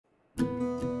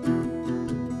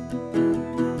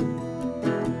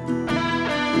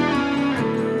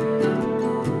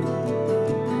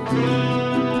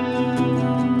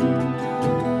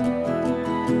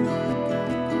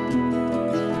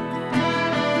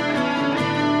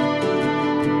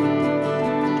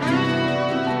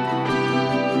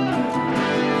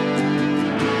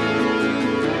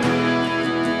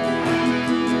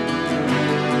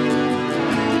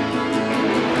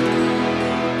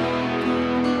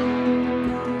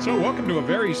So welcome to a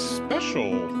very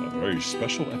special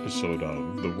episode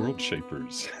of The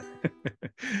Worldshapers.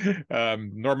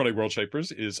 Normally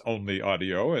Worldshapers is only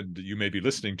audio, and you may be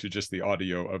listening to just the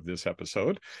audio of this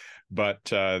episode, but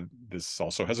this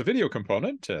also has a video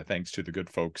component, thanks to the good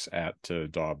folks at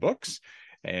DAW Books.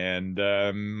 And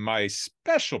my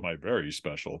special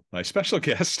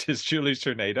guest is Julie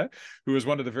Czerneda, who was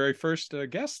one of the very first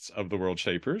guests of the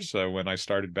Worldshapers. When I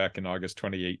started back in August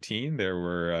 2018, there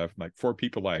were like 4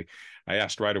 people I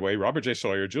asked right away: Robert J.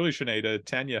 Sawyer, Julie Czerneda,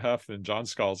 Tanya Huff, and John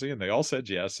Scalzi, and they all said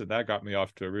yes, and that got me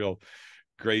off to a real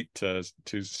great to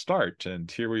start. And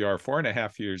here we are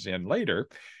 4.5 years in later,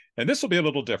 and this will be a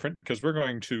little different because we're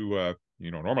going to,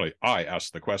 normally I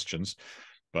ask the questions,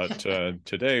 but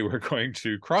today we're going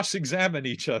to cross-examine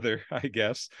each other, I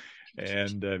guess,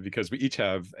 and because we each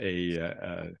have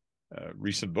a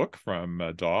recent book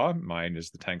from DAW. Mine is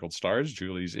The Tangled Stars.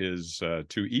 Julie's is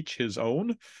To Each His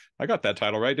Own. I got that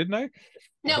title right, didn't I?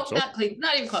 No, so.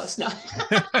 Not even close, no.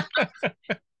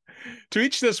 To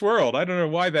Each This World. I don't know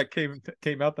why that came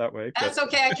out that way. That's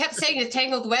okay. I kept saying the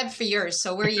Tangled Web for yours,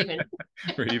 so we're even.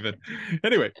 We're even.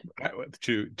 Anyway,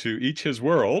 to Each His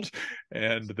World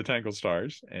and The Tangled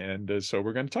Stars. And so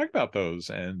we're going to talk about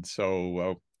those. And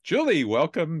so, Julie,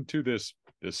 welcome to this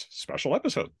special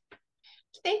episode.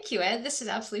 Thank you, Ed. This is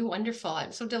absolutely wonderful.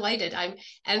 I'm so delighted.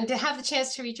 And to have the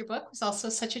chance to read your book was also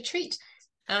such a treat.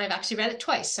 And I've actually read it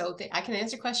twice, so I can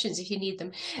answer questions if you need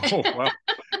them. Oh, well,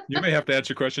 you may have to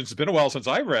answer questions. It's been a while since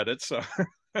I've read it, so.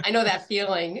 I know that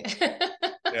feeling.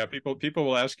 Yeah, people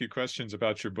will ask you questions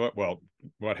about your book. Well,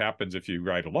 what happens if you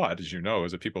write a lot, as you know,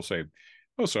 is that people say,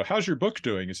 "Oh, so how's your book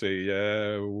doing?" You say,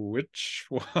 "Which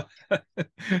one?"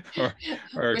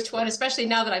 or which one? Especially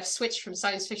now that I've switched from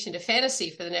science fiction to fantasy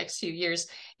for the next few years,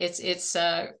 this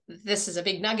is a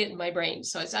big nugget in my brain.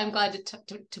 So I'm glad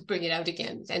to bring it out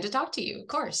again and to talk to you, of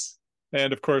course.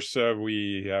 And of course,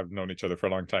 we have known each other for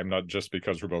a long time, not just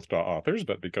because we're both DAW authors,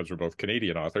 but because we're both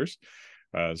Canadian authors.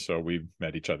 So we've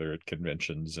met each other at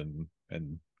conventions and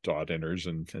DAW dinners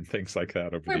and things like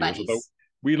that over the years. Although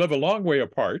we live a long way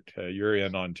apart. You're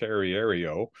in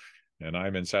Ontario, and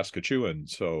I'm in Saskatchewan.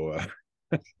 So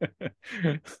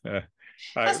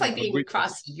that's like being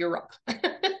across Europe.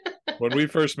 When we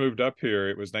first moved up here,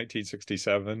 it was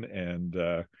 1967, and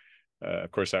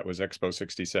of course, that was Expo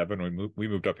 67. When we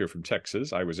moved up here from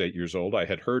Texas, I was 8 years old. I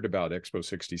had heard about Expo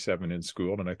 67 in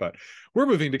school, and I thought, we're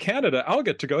moving to Canada. I'll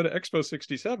get to go to Expo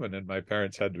 67. And my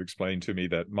parents had to explain to me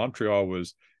that Montreal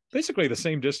was basically the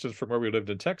same distance from where we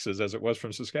lived in Texas as it was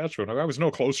from Saskatchewan. I was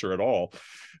no closer at all.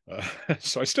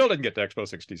 So I still didn't get to Expo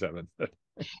 67.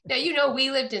 Now, we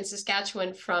lived in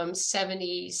Saskatchewan from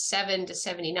 77 to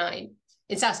 79,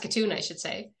 in Saskatoon, I should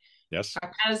say. Yes.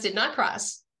 Our paths did not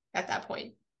cross at that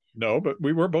point. No, but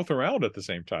we were both around at the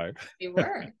same time. We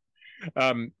were.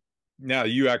 Now,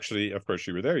 you actually, of course,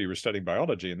 you were there. You were studying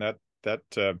biology, and that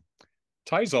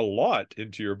ties a lot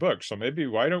into your book. So maybe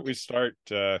why don't we start?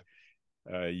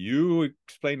 You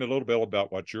explain a little bit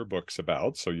about what your book's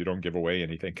about, so you don't give away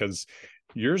anything, because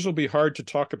yours will be hard to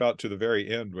talk about to the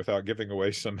very end without giving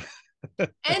away some.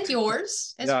 And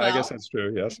yours as well. Yeah, I guess that's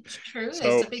true. Yes, it's true. So,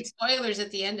 there's the big spoilers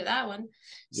at the end of that one.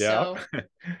 Yeah.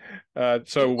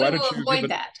 So why don't you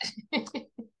avoid that?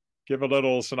 Give a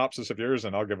little synopsis of yours,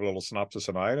 and I'll give a little synopsis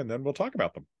of mine, and then we'll talk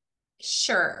about them.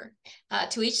 Sure.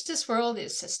 To Each This World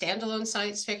is a standalone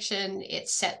science fiction.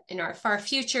 It's set in our far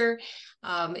future.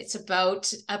 It's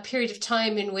about a period of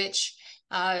time in which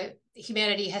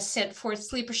humanity has sent forth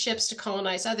sleeper ships to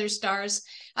colonize other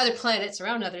planets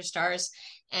around other stars.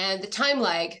 And the time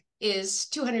lag is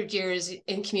 200 years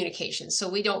in communication. So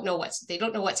they don't know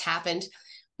what's happened.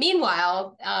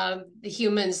 Meanwhile, the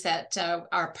humans that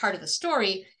are part of the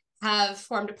story have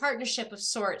formed a partnership of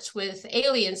sorts with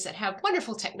aliens that have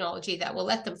wonderful technology that will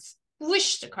let them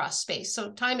whoosh across space.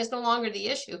 So time is no longer the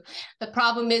issue. The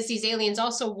problem is these aliens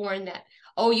also warn that,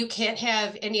 you can't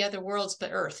have any other worlds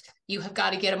but Earth. You have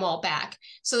got to get them all back.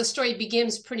 So the story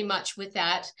begins pretty much with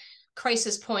that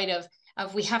crisis point of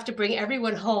we have to bring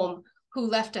everyone home who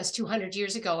left us 200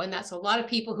 years ago. And that's a lot of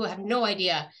people who have no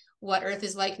idea what Earth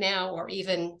is like now, or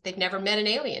even they've never met an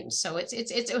alien. So it's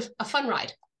a fun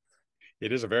ride.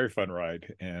 It is a very fun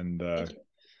ride. And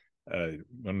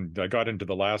when I got into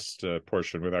the last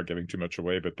portion, without giving too much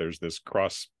away, but there's this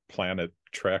cross-planet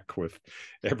trek with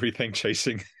everything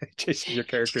chasing your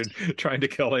character and trying to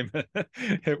kill him.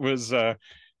 It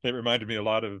reminded me a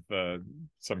lot of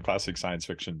some classic science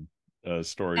fiction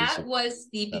stories. That was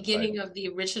the beginning of the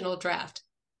original draft.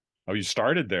 Oh, you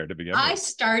started there to begin with? I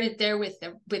started there with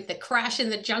the crash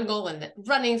in the jungle and the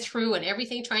running through and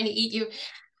everything trying to eat you.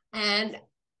 And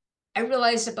I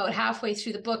realized about halfway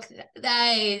through the book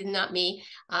that not me.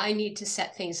 I need to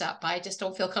set things up. I just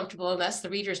don't feel comfortable unless the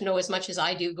readers know as much as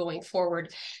I do going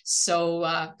forward. So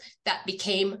that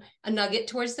became a nugget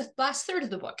towards the last third of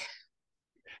the book.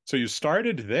 So you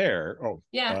started there. Oh,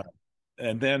 Yeah.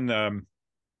 and then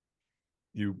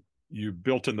you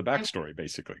built in the backstory,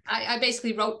 basically. I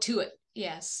basically wrote to it.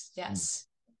 Yes, yes.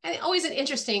 And always an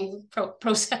interesting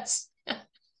process.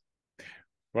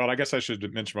 Well, I guess I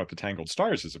should mention what the Tangled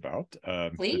Stars is about.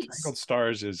 Please. The Tangled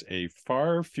Stars is a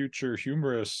far future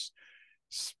humorous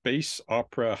space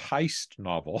opera heist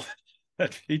novel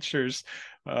that features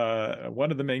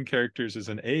one of the main characters is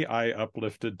an AI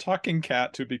uplifted talking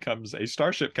cat who becomes a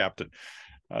starship captain.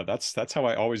 That's how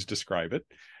I always describe it.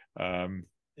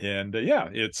 Yeah,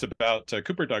 it's about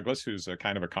Cooper Douglas, who's a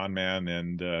kind of a con man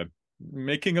and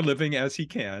making a living as he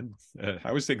can. I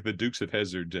always think the Dukes of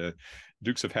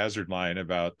Hazzard line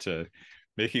about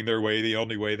making their way the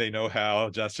only way they know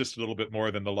how, just a little bit more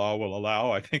than the law will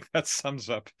allow. I think that sums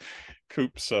up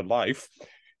Coop's life.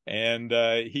 And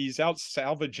he's out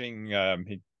salvaging.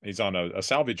 He's on a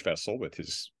salvage vessel with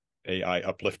his AI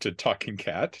uplifted talking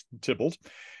cat, Tybalt.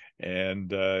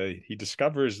 And he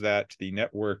discovers that the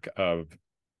network of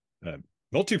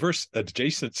multiverse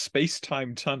adjacent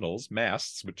space-time tunnels,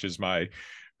 masts, which is my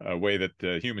way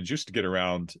that humans used to get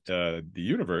around the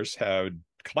universe, had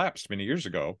collapsed many years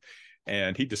ago.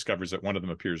 And he discovers that one of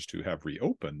them appears to have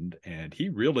reopened, and he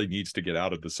really needs to get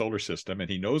out of the solar system. And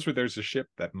he knows where there's a ship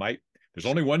that there's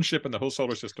only one ship in the whole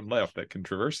solar system left that can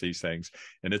traverse these things,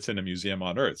 and it's in a museum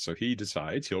on Earth. So he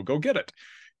decides he'll go get it.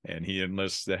 And he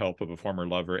enlists the help of a former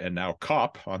lover and now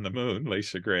cop on the moon,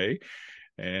 Lisa Gray.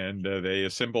 And they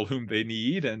assemble whom they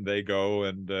need, and they go.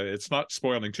 And it's not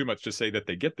spoiling too much to say that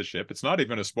they get the ship. It's not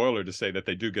even a spoiler to say that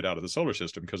they do get out of the solar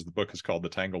system, because the book is called The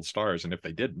Tangled Stars. And if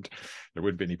they didn't, there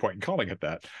wouldn't be any point in calling it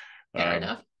that. Fair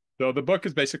enough. So the book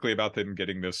is basically about them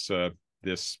getting this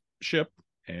ship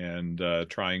and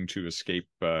trying to escape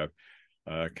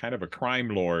kind of a crime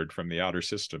lord from the outer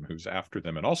system who's after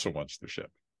them and also wants the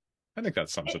ship. I think that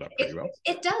sums it up pretty well.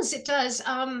 It does. It does.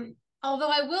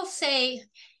 Although I will say,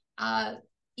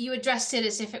 you addressed it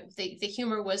as if the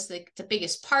humor was the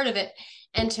biggest part of it.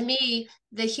 And to me,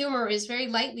 the humor is very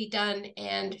lightly done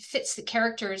and fits the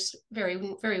characters very,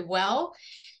 very well.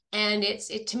 And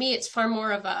to me, it's far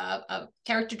more of a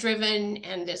character driven,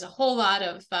 and there's a whole lot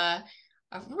of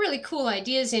really cool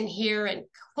ideas in here and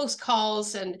close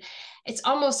calls. And it's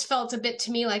almost felt a bit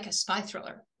to me like a spy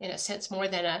thriller in a sense, more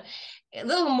than a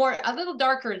little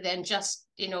darker than just,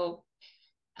 it's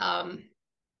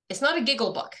not a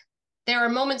giggle book. There are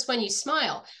moments when you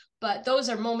smile, but those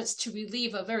are moments to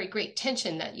relieve a very great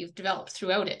tension that you've developed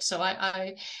throughout it. So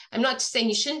I'm not saying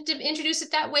you shouldn't introduce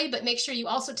it that way, but make sure you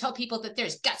also tell people that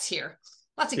there's guts here.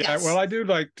 Lots of guts. Well, I do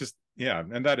like to,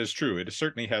 and that is true. It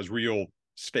certainly has real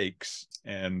stakes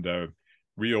and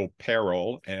real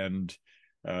peril, and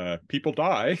people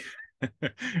die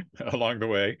along the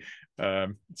way.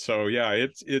 So yeah,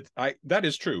 that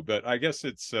is true, but I guess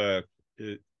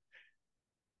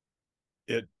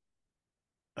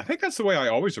I think that's the way I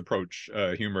always approach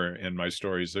humor in my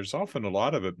stories. There's often a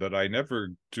lot of it, but I never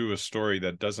do a story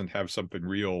that doesn't have something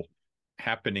real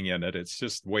happening in it. It's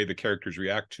just the way the characters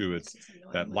react to it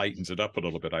that lightens it up a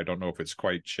little bit. I don't know if it's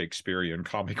quite Shakespearean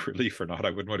comic relief or not.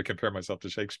 I wouldn't want to compare myself to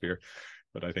Shakespeare,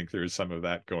 but I think there is some of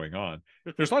that going on.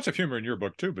 There's lots of humor in your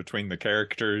book too, between the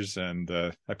characters, and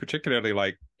I particularly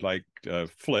like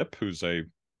Flip, who's a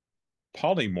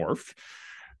polymorph.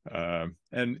 And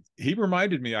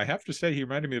I have to say, he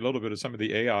reminded me a little bit of some of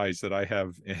the AIs that I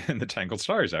have in the Tangled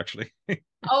Stars, actually.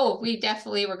 Oh, we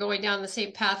definitely were going down the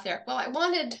same path there. Well,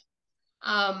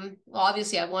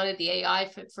 obviously I wanted the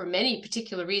AI for many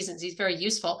particular reasons. He's very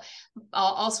useful,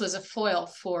 also as a foil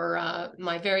for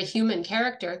my very human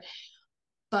character.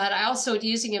 But I also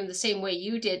using him the same way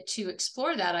you did to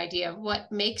explore that idea of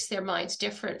what makes their minds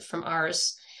different from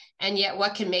ours, and yet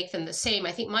what can make them the same.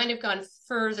 I think mine have gone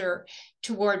further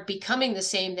toward becoming the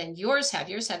same than yours have.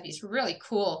 Yours have these really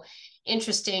cool,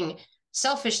 interesting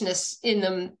selfishness in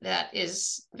them that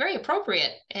is very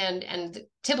appropriate. And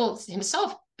Tybalt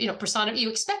himself, persona, you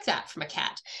expect that from a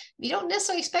cat. You don't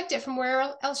necessarily expect it from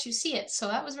where else you see it. So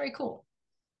that was very cool.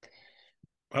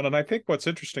 Well, and I think what's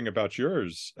interesting about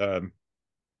yours,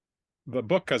 the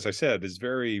book, as I said, is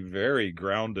very, very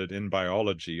grounded in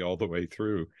biology all the way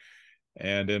through.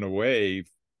 And in a way,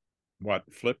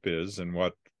 what Flip is and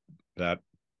what that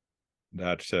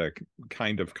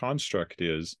kind of construct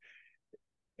is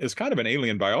kind of an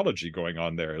alien biology going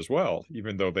on there as well.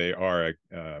 Even though they are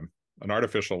an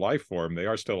artificial life form, they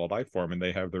are still a life form, and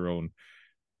they have their own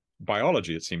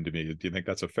biology, it seemed to me. Do you think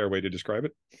that's a fair way to describe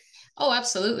it? Oh,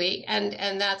 absolutely.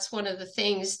 And that's one of the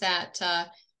things that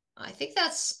I think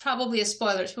that's probably a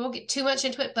spoiler. So we won't get too much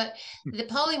into it, but the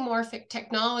polymorphic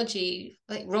technology,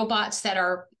 like robots that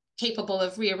are capable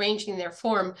of rearranging their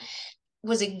form,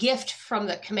 was a gift from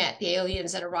the Comet, the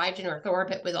aliens that arrived in Earth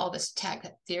orbit with all this tech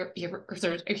that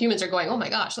humans are going, oh my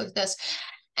gosh, look at this.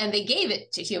 And they gave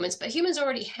it to humans, but humans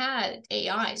already had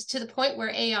AIs to the point where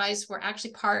AIs were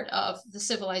actually part of the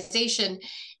civilization,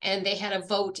 and they had a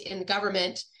vote in the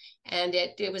government, and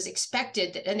it was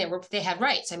expected that, and they had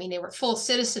rights. I mean, they were full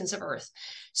citizens of Earth.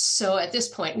 So at this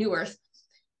point, New Earth.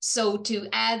 So to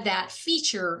add that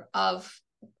feature of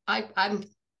I'm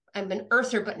an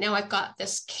Earther, but now I've got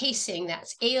this casing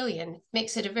that's alien,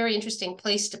 makes it a very interesting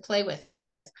place to play with.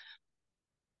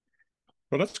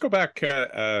 Well, let's go back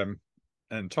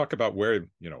and talk about where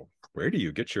do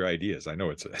you get your ideas? I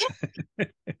know it's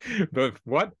but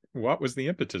what was the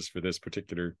impetus for this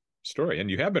particular story? And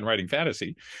you have been writing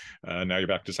fantasy. Now you're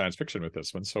back to science fiction with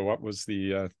this one. So what was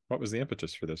the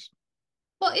impetus for this?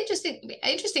 Well,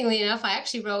 interestingly enough, I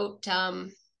actually wrote.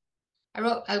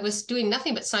 I was doing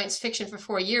nothing but science fiction for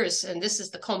 4 years, and this is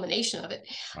the culmination of it.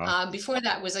 Before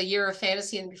that was a year of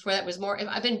fantasy, and before that was more.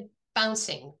 I've been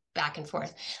bouncing back and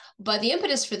forth. But the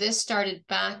impetus for this started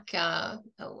back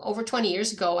over 20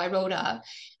 years ago. I wrote a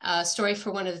story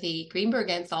for one of the Greenberg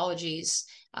anthologies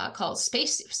called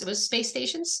Space. It was Space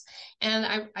Stations.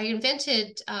 And I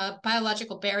invented a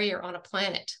biological barrier on a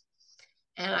planet.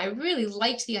 And I really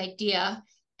liked the idea.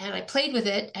 And I played with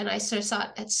it. And I sort of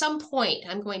thought, at some point,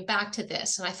 I'm going back to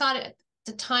this. And I thought at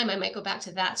the time I might go back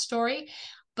to that story.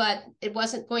 But it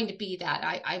wasn't going to be that.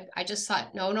 I just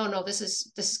thought, no, this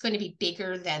is going to be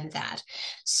bigger than that.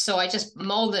 So I just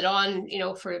mulled it on,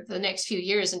 for the next few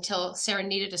years until Sarah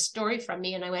needed a story from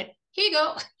me, and I went, here you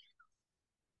go.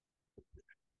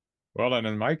 Well, and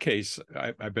in my case,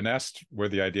 I've been asked where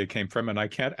the idea came from, and I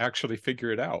can't actually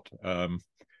figure it out.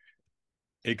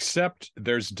 Except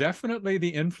there's definitely the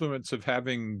influence of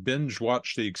having binge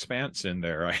watched The Expanse in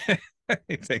there.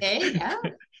 I think. Hey, yeah.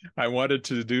 I wanted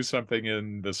to do something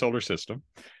in the solar system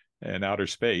and outer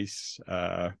space.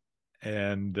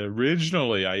 And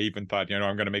originally, I even thought,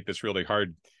 I'm going to make this really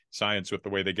hard science with the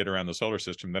way they get around the solar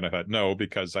system. Then I thought, no,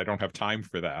 because I don't have time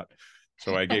for that.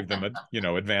 So I gave them,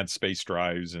 advanced space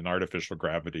drives and artificial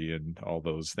gravity and all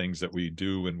those things that we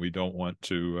do when we don't want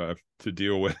to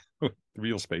deal with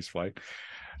real space flight.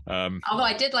 Although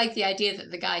I did like the idea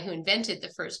that the guy who invented the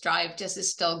first drive just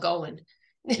is still going.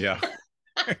 Yeah.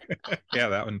 Yeah,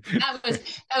 that one.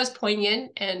 that was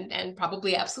poignant and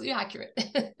probably absolutely accurate.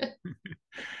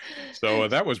 So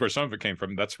that was where some of it came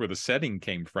from. That's where the setting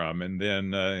came from. And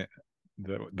then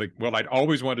I'd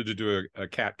always wanted to do a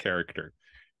cat character,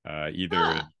 either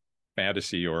in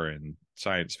fantasy or in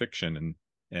science fiction.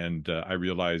 And I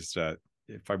realized that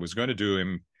if I was going to do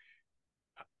him,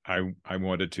 I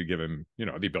wanted to give him,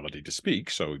 the ability to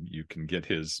speak, so you can get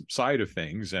his side of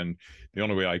things. And the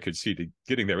only way I could see to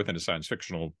getting there within a science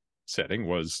fictional setting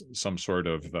was some sort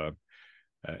of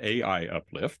AI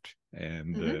uplift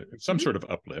and some sort of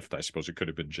uplift. I suppose it could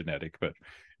have been genetic, but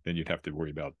then you'd have to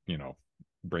worry about,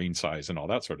 brain size and all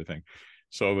that sort of thing.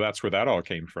 So that's where that all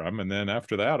came from. And then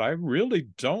after that, I really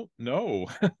don't know.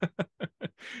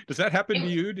 Does that happen to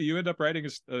you? Do you end up writing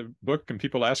a book and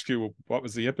people ask you what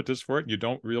was the impetus for it, and you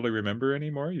don't really remember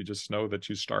anymore? You just know that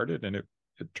you started and it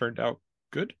turned out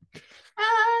good?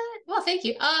 Well, thank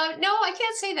you. No, I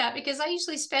can't say that, because I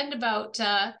usually spend about,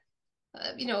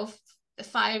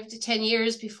 5 to 10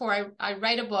 years before I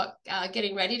write a book,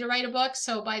 getting ready to write a book.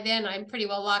 So by then I'm pretty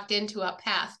well locked into a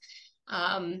path.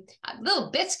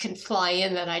 Little bits can fly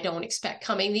in that I don't expect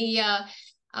coming.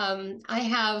 I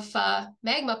have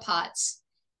magma pots,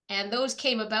 and those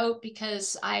came about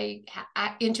because I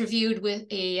interviewed with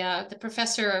the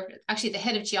professor, actually the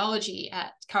head of geology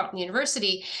at Carleton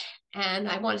University, and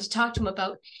I wanted to talk to him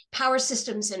about power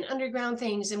systems and underground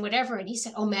things and whatever. And he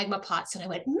said, oh, magma pots. And I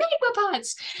went, magma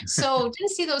pots. So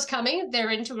didn't see those coming.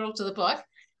 They're integral to the book.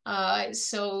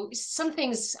 So some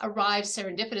things arrive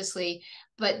serendipitously,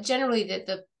 but generally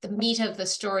the meat of the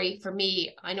story for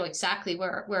me, I know exactly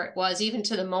where it was, even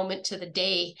to the moment, to the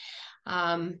day.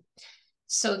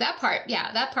 So that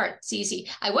part's easy.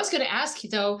 I was going to ask you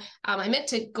though, I meant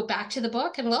to go back to the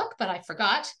book and look, but I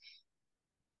forgot.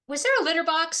 Was there a litter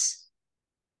box?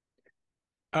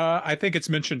 I think it's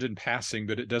mentioned in passing,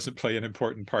 but it doesn't play an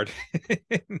important part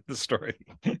in the story.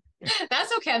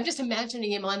 That's okay. I'm just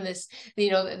imagining him on this,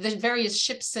 the various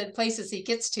ships and places he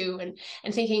gets to,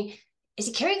 and thinking, is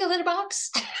he carrying a litter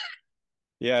box?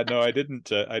 Yeah, no, I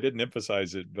didn't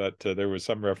emphasize it, but there was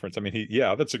some reference. I mean,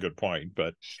 that's a good point,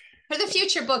 but For the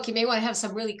future book, you may want to have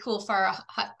some really cool far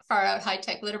out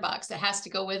high-tech litter box that has to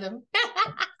go with them.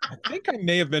 I think I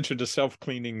may have mentioned a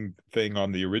self-cleaning thing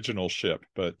on the original ship,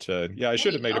 but yeah, I There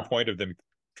should you have made a go. point of them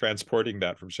transporting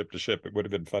that from ship to ship. It would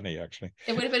have been funny, actually.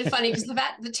 It would have been funny because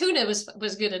the tuna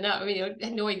was good enough. I mean,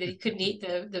 knowing that he couldn't eat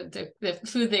the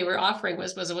food they were offering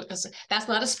was that's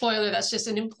not a spoiler. That's just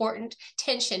an important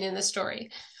tension in the story.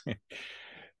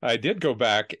 I did go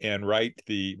back and write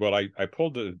I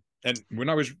pulled and when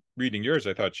I was reading yours,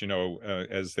 I thought,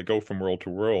 as they go from world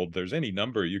to world, there's any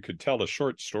number. You could tell a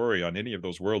short story on any of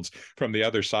those worlds from the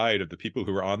other side of the people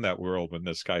who are on that world when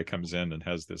this guy comes in and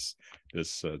has this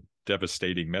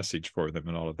devastating message for them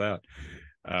and all of that.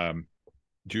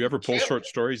 Do you ever pull short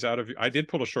stories out of? I did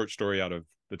pull a short story out of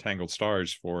the Tangled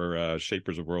Stars for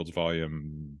Shapers of Worlds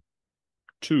Volume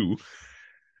 2.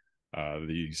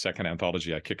 The second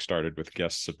anthology I kickstarted with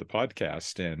guests of the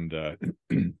podcast, and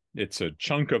it's a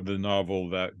chunk of the novel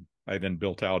that I then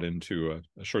built out into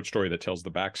a short story that tells the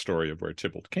backstory of where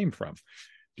Tybalt came from.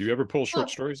 Do you ever pull short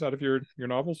stories out of your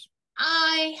novels?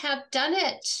 I have done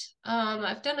it.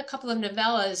 I've done a couple of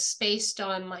novellas based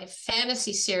on my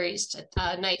fantasy series,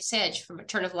 Night's Edge, from A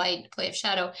Turn of Light, Play of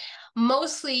Shadow,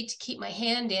 mostly to keep my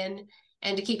hand in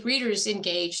and to keep readers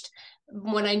engaged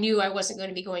when I knew I wasn't going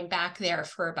to be going back there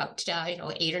for about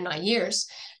 8 or 9 years.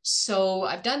 So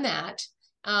I've done that.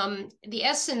 The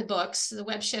Essen books, the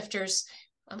Web Shifters,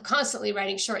 I'm constantly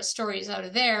writing short stories out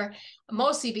of there,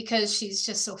 mostly because she's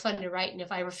just so fun to write. And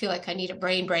if I ever feel like I need a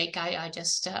brain break, I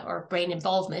just, or brain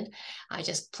involvement, I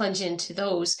just plunge into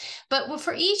those. But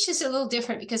for each is a little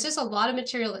different because there's a lot of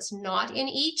material that's not in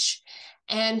each.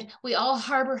 And we all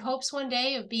harbor hopes one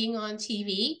day of being on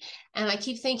TV. And I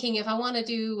keep thinking if I want to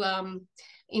do, a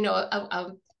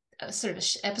sort of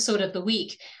episode of the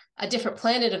week, a different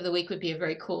planet of the week would be a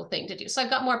very cool thing to do. So I've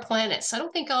got more planets. I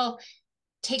don't think I'll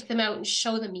take them out and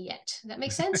show them yet. That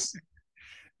makes sense?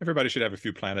 Everybody should have a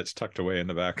few planets tucked away in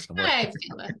the back somewhere.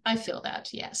 I feel that,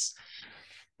 yes.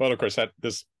 Well, of course,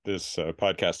 this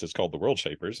podcast is called The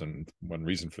Worldshapers, and one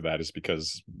reason for that is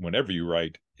because whenever you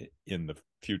write in the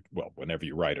future, whenever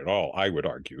you write at all, I would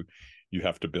argue, you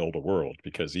have to build a world,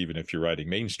 because even if you're writing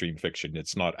mainstream fiction,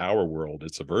 it's not our world,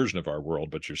 it's a version of our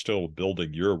world, but you're still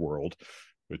building your world,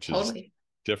 which is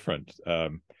different.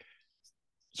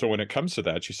 So when it comes to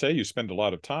that, you say you spend a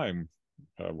lot of time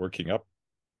working up,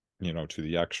 to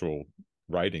the actual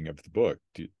writing of the book.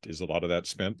 Is a lot of that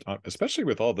spent on, especially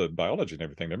with all the biology and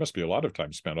everything, there must be a lot of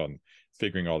time spent on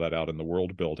figuring all that out in the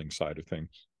world building side of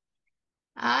things.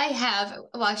 I have,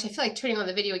 well, actually, I feel like turning on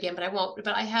the video again, but I won't.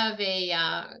 But I have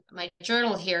my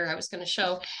journal here I was going to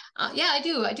show. Yeah, I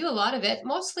do a lot of it.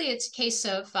 Mostly it's a case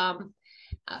of,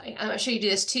 I'm sure you do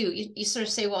this too. You sort of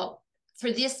say, well,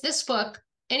 for this book,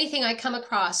 anything I come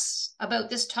across about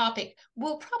this topic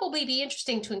will probably be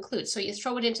interesting to include. So you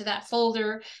throw it into that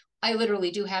folder. I literally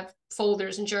do have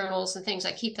folders and journals and things.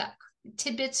 I keep that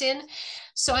tidbits in.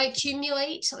 So I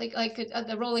accumulate like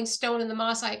the Rolling Stone and the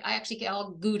moss. I actually get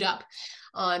all gooed up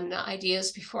on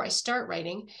ideas before I start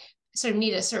writing. I sort of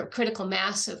need a sort of critical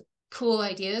mass of cool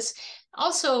ideas.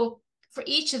 Also, for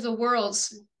each of the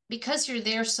worlds, because you're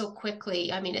there so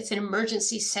quickly, I mean, it's an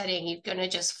emergency setting. You're going to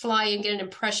just fly and get an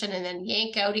impression and then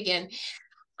yank out again.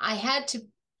 I had to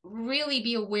really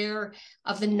be aware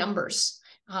of the numbers.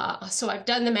 So I've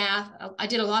done the math. I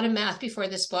did a lot of math before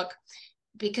this book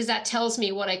because that tells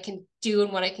me what I can do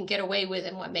and what I can get away with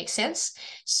and what makes sense.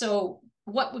 So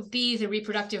what would be the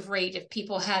reproductive rate if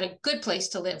people had a good place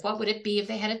to live? What would it be if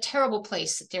they had a terrible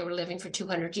place that they were living for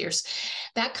 200 years?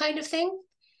 That kind of thing.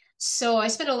 So I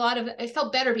spent I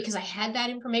felt better because I had that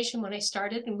information when I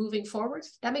started and moving forward.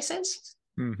 That makes sense?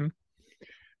 Mm-hmm.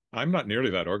 I'm not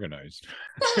nearly that organized.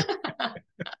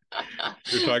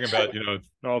 You're talking about,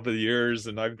 all the years,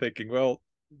 and I'm thinking, well,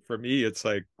 for me, it's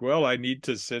like, well, I need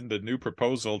to send a new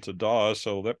proposal to DAW,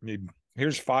 so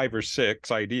here's 5 or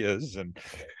 6 ideas, and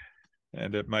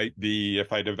it might be,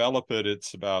 if I develop it,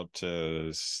 it's about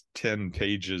 10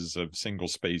 pages of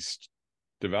single-spaced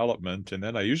development, and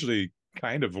then I usually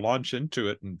kind of launch into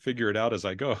it and figure it out as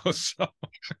I go. So,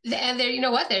 and there, you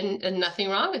know what? There's nothing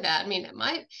wrong with that. I mean,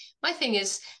 my thing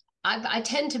is, I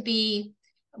tend to be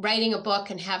writing a book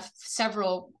and have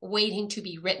several waiting to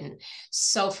be written.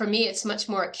 So for me, it's much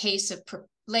more a case of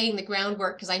laying the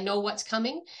groundwork because I know what's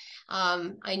coming.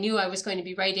 I knew I was going to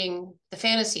be writing the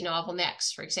fantasy novel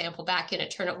next, for example, back in A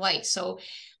Turn of Light. So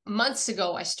months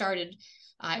ago,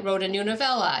 I wrote a new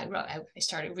novella. I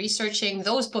started researching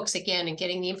those books again and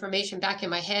getting the information back in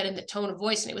my head and the tone of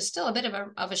voice. And it was still a bit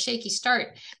of a shaky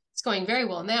start. It's going very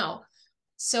well now.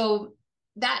 So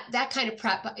that kind of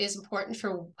prep is important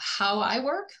for how I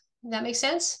work. Does that make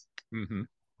sense? mm-hmm.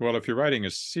 Well, if you're writing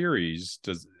a series,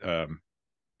 and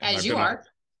As I've you been on,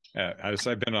 are. as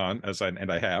I've been on,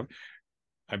 and I have,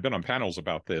 I've been on panels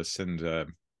about this, and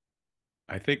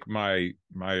I think my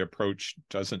approach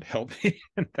doesn't help me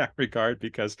in that regard,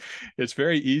 because it's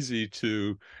very easy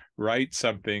to write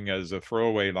something as a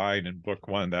throwaway line in book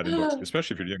one, that in books,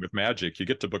 especially if you're dealing with magic, you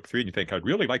get to book three and you think, I'd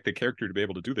really like the character to be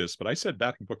able to do this, but I said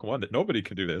back in book one that nobody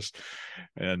can do this.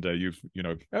 And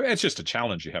it's just a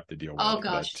challenge you have to deal with. Oh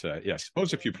gosh. But yeah, I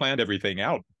suppose if you planned everything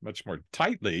out much more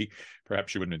tightly,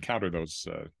 perhaps you wouldn't encounter those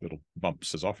little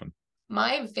bumps as often.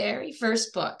 My very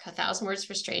first book, A Thousand Words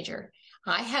for a Stranger,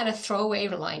 I had a throwaway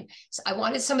line. So I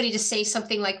wanted somebody to say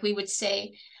something like we would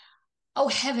say, oh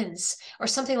heavens, or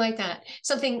something like that,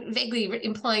 something vaguely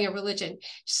implying a religion.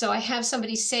 So I have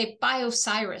somebody say by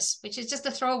Osiris, which is just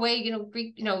a throwaway,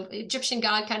 Greek, Egyptian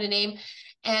god kind of name.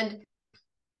 And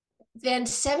then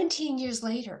 17 years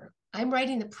later, I'm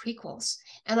writing the prequels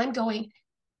and I'm going,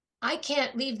 I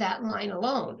can't leave that line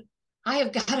alone. I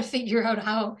have got to figure out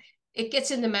how it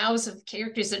gets in the mouths of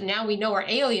characters that now we know are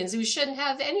aliens who shouldn't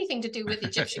have anything to do with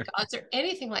Egyptian gods or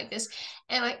anything like this.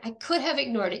 And I could have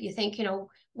ignored it. You think,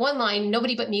 one line,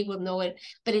 nobody but me will know it,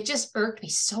 but it just irked me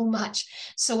so much.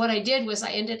 So what I did was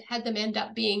I had them end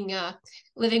up being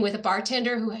living with a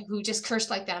bartender who just cursed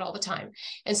like that all the time.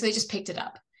 And so they just picked it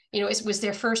up. It was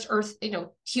their first earth,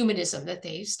 humanism that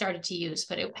they started to use,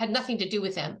 but it had nothing to do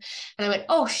with them. And I went,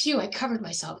 oh, phew, I covered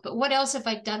myself. But what else have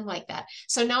I done like that?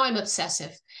 So now I'm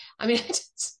obsessive. I mean,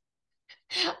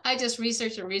 I just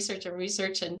research and research and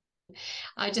research, and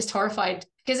I'm just horrified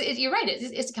because you're right.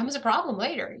 It becomes a problem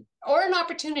later or an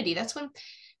opportunity. That's when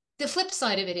the flip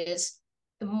side of it is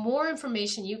the more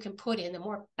information you can put in, the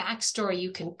more backstory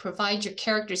you can provide your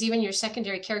characters, even your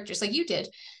secondary characters like you did,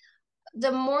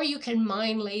 the more you can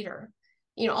mine later.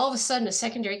 All of a sudden a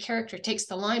secondary character takes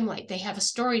the limelight. They have a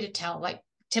story to tell, like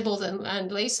Tybalt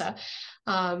and Lisa.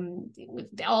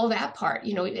 All that part,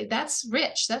 that's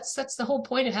rich. That's the whole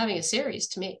point of having a series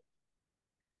to me.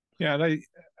 Yeah,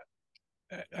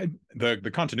 and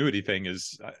the continuity thing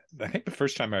is, I think the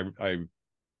first time I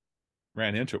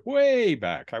ran into it way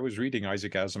back, I was reading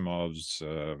Isaac Asimov's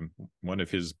one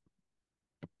of his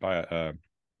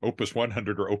Opus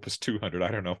 100 or Opus 200, I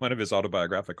don't know, one of his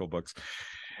autobiographical books.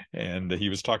 And he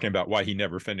was talking about why he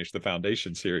never finished the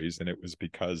Foundation series. And it was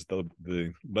because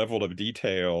the level of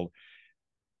detail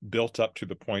built up to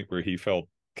the point where he felt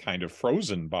kind of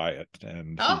frozen by it.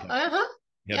 And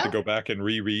he had to go back and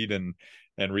reread and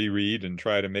reread and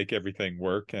try to make everything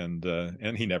work. And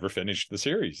he never finished the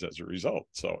series as a result.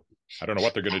 So I don't know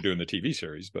what they're going to do in the TV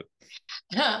series, but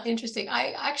interesting.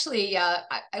 I actually I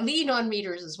lean on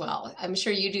readers as well. I'm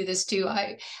sure you do this too.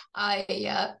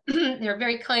 They're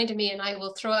very kind to me, and I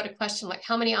will throw out a question like,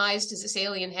 "How many eyes does this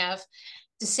alien have?"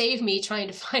 to save me trying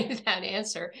to find that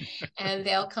answer, and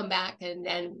they'll come back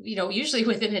and usually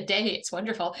within a day. It's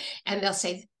wonderful, and they'll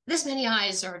say this many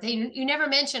eyes, or you never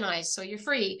mention eyes, so you're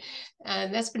free,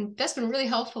 and that's been really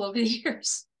helpful over the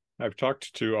years. I've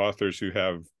talked to authors who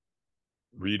have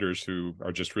readers who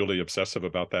are just really obsessive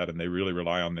about that, and they really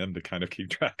rely on them to kind of keep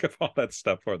track of all that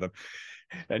stuff for them.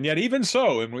 And yet, even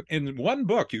so, in one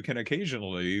book, you can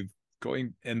occasionally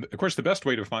and of course, the best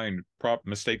way to find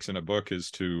mistakes in a book is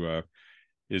to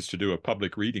do a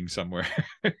public reading somewhere.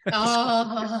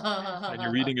 And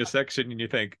you're reading a section and you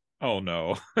think, oh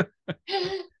no.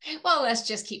 Well, let's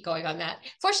just keep going on that.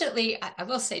 Fortunately, I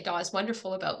will say DAW is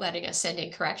wonderful about letting us send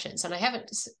in corrections, and I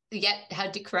haven't yet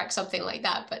had to correct something like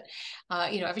that. But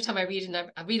every time I read and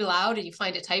I read aloud and you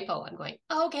find a typo, I'm going,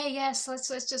 okay, yes, let's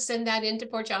just send that in to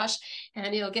poor Josh,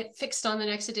 and it'll get fixed on the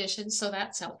next edition. So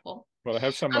that's helpful. Well, I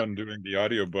have someone doing the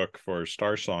audiobook for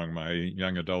Star Song, my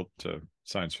young adult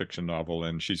science fiction novel,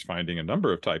 and she's finding a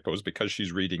number of typos because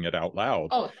she's reading it out loud.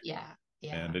 Oh, yeah.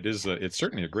 Yeah. And it's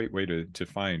certainly a great way to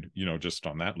find, just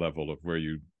on that level of where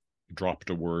you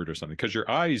dropped a word or something, because your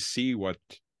eyes see what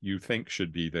you think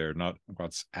should be there, not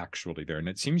what's actually there. And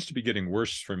it seems to be getting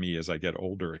worse for me as I get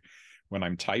older. When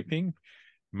I'm typing,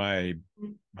 my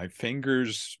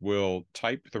fingers will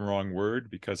type the wrong word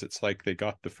because it's like they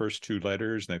got the first two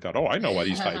letters and they thought, oh, I know what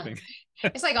he's typing.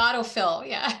 It's like autofill.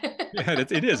 Yeah. Yeah,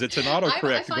 it is. It's an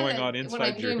autocorrect going on inside your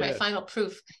head. When I'm doing my final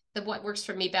proof, that what works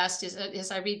for me best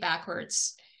is I read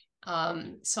backwards.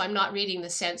 So I'm not reading the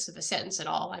sense of the sentence at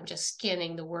all. I'm just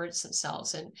scanning the words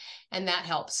themselves, and that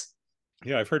helps.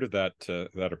 Yeah, I've heard of that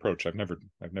approach. I've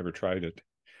never tried it.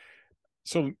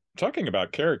 So talking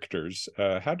about characters,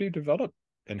 how do you develop?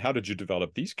 And how did you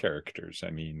develop these characters?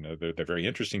 I mean, they're very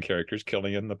interesting characters.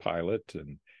 Killian, the pilot,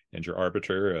 and your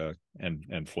arbiter,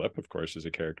 and Flip, of course, is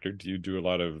a character. Do you do a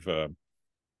lot of,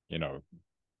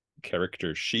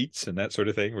 character sheets and that sort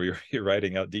of thing, where you're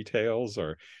writing out details,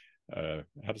 or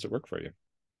how does it work for you?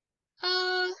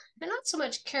 They're not so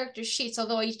much character sheets,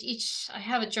 although each I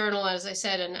have a journal, as I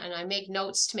said, and I make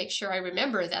notes to make sure I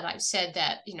remember that I've said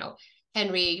that,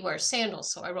 Henry wears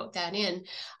sandals, so I wrote that in.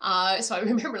 So I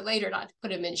remember later not to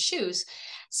put him in shoes.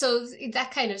 So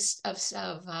that kind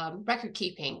of record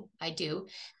keeping I do.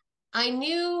 I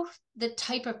knew the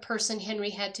type of person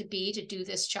Henry had to be to do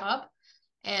this job.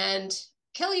 And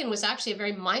Killian was actually a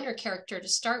very minor character to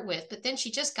start with, but then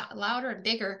she just got louder and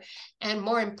bigger and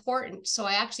more important. So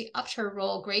I actually upped her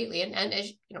role greatly. And as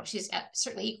you know, she's at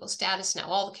certainly equal status now.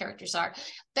 All the characters are.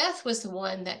 Beth was the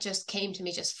one that just came to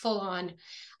me just full on,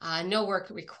 no work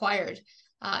required.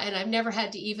 And I've never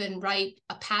had to even write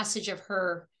a passage of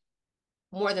her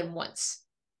more than once.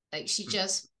 Like she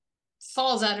just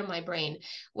falls out of my brain,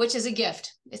 which is a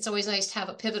gift. It's always nice to have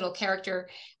a pivotal character,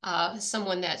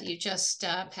 someone that you just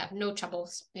have no trouble,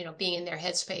 being in their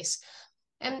headspace.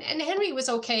 And Henry was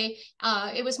okay.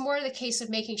 It was more the case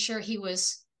of making sure he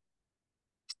was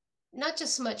not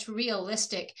just so much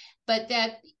realistic, but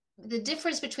that the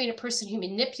difference between a person who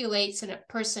manipulates and a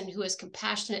person who is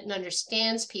compassionate and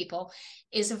understands people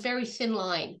is a very thin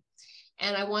line.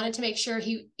 And I wanted to make sure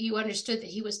you understood that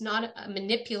he was not a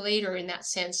manipulator in that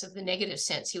sense, of the negative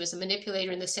sense. He was a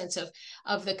manipulator in the sense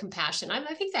of the compassion.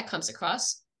 I think that comes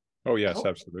across. Oh yes,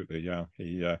 absolutely. Yeah,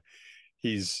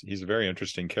 he's a very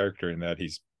interesting character in that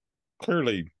he's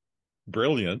clearly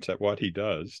brilliant at what he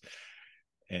does,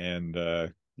 and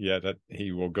that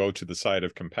he will go to the side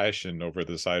of compassion over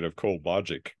the side of cold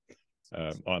logic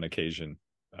on occasion.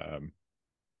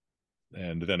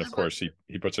 And then, of course,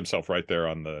 he puts himself right there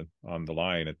on the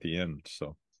line at the end.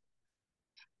 So,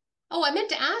 I meant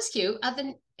to ask you.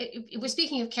 We're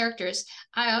speaking of characters.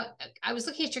 I was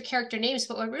looking at your character names,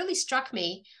 but what really struck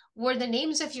me were the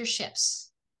names of your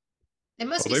ships. There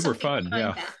must be something fun,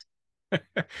 behind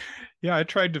that. Yeah, I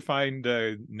tried to find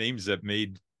names that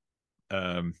made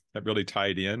that really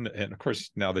tied in. And of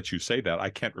course, now that you say that, I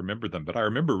can't remember them, but I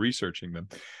remember researching them.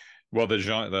 Well, the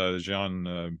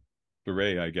Jean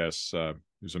Beret, I guess,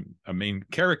 who's a main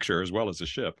character as well as a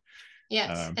ship.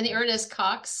 Yes, and the Ernest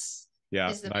Cox.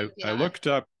 Yeah, I looked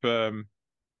up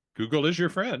Google is your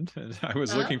friend, and I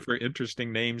was looking for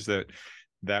interesting names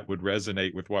that would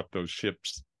resonate with what those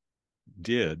ships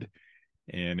did.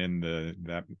 And in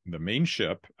the main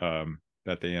ship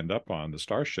that they end up on, the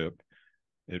Starship,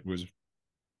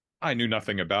 I knew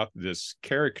nothing about this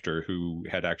character who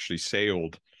had actually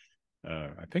sailed.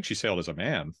 I think she sailed as a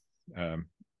man.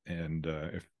 In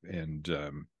the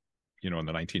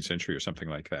 19th century or something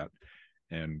like that,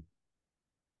 and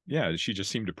yeah, she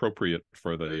just seemed appropriate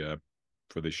for the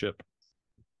ship.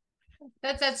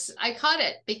 I caught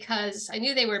it because I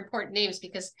knew they were important names,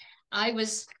 because I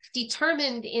was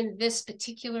determined in this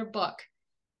particular book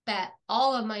that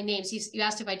all of my names. You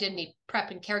asked if I did any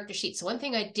prep and character sheets. So one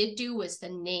thing I did do was the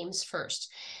names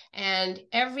first, and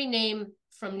every name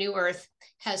from New Earth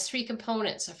has three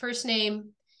components: a first name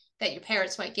that your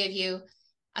parents might give you,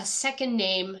 a second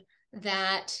name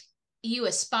that you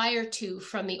aspire to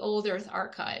from the old Earth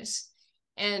archives,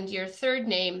 and your third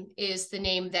name is the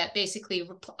name that basically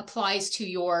applies to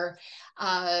your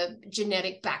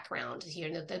genetic background,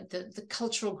 the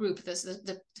cultural group,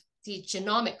 the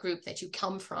genomic group that you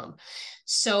come from.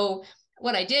 So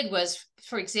what I did was,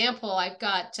 for example, I've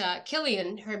got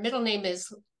Killian, her middle name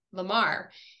is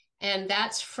Lamar, and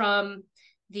that's from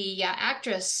the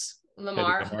actress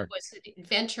Lamar, who was an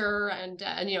inventor and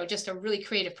just a really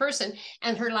creative person.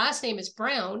 And her last name is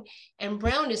Brown, and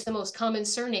Brown is the most common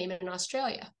surname in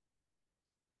Australia.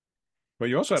 Well,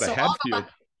 you also had a Hadfield.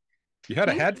 You had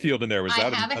a Hadfield in there. Was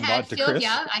that a nod to Chris?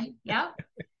 Yeah,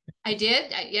 I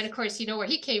did. And of course, you know where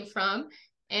he came from.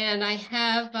 And I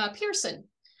have Pearson.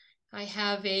 I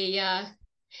have a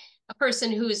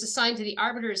person who is assigned to the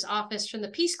Arbiter's Office from the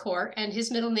Peace Corps, and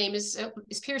his middle name is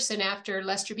Pearson, after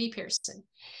Lester B. Pearson.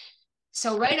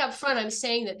 So right up front, I'm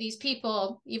saying that these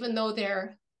people, even though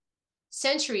they're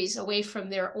centuries away from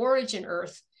their origin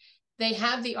Earth, they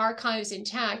have the archives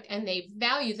intact, and they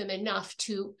value them enough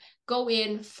to go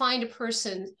in, find a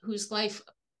person whose life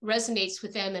resonates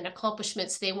with them and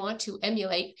accomplishments they want to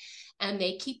emulate, and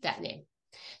they keep that name.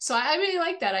 So I really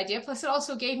like that idea. Plus, it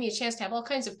also gave me a chance to have all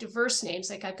kinds of diverse names.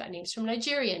 Like I've got names from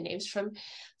Nigeria, names from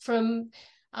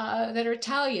that are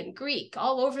Italian, Greek,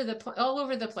 all over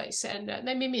the place, and that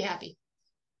made me happy.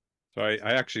 So I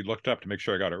actually looked up to make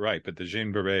sure I got it right. But the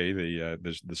Jean Beret,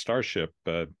 the Starship,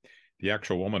 the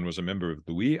actual woman was a member of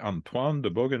Louis Antoine de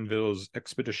Bougainville's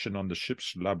expedition on the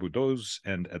ships La Boudeuse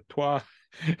and Etoile.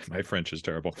 My French is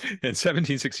terrible. In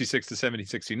 1766 to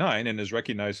 1769, and is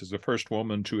recognized as the first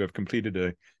woman to have completed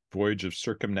a voyage of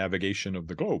circumnavigation of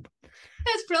the globe.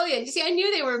 That's brilliant. You see, I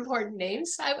knew they were important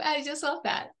names. I just love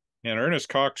that. And Ernest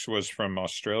Cox was from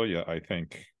Australia, I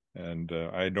think. And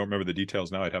I don't remember the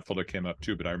details now. I'd have to look him up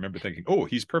too. But I remember thinking, oh,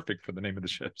 he's perfect for the name of the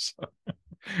ship. So.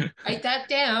 Write that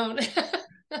down.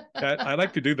 I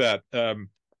like to do that.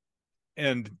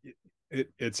 And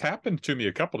it's happened to me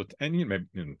a couple of times. And you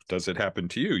know, does it happen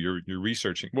to you? You're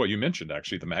researching. Well, you mentioned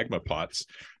actually the magma pots.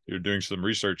 You're doing some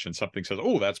research and something says,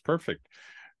 oh, that's perfect.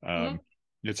 Mm-hmm.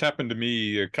 It's happened to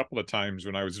me a couple of times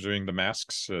when I was doing the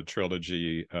Masks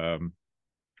trilogy.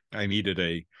 I needed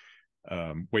a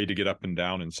way to get up and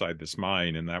down inside this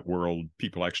mine. In that world,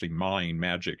 people actually mine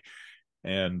magic.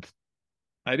 And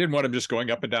I didn't want him just going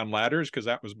up and down ladders because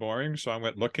that was boring. So I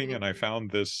went looking and I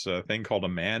found this thing called a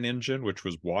man engine, which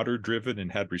was water driven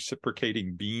and had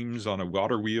reciprocating beams on a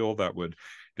water wheel that would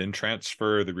then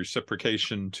transfer the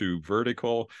reciprocation to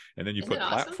vertical. And then you put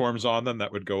platforms on them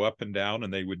that would go up and down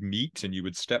and they would meet and you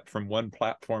would step from one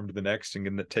platform to the next and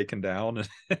get taken down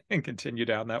and continue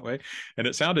down that way. And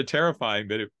it sounded terrifying,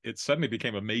 but it suddenly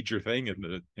became a major thing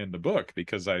in the book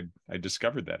because I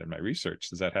discovered that in my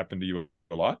research. Does that happen to you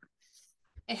a lot?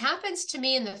 It happens to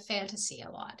me in the fantasy a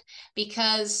lot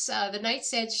because the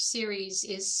Night's Edge series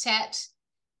is set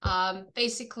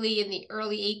basically in the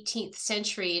early 18th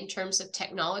century in terms of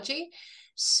technology.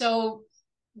 So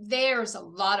there's a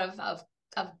lot of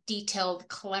detailed,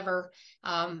 clever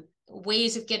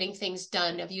ways of getting things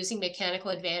done, of using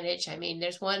mechanical advantage. I mean,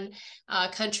 there's one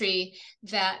country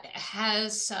that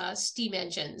has steam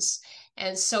engines.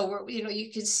 And so,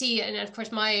 you can see, and of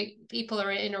course, my people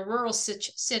are in a rural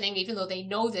setting, even though they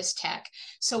know this tech.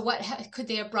 So what could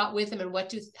they have brought with them and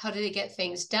how do they get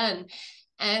things done?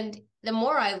 And the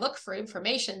more I look for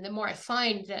information, the more I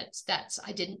find that's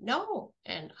I didn't know.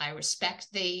 And I respect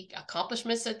the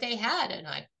accomplishments that they had. And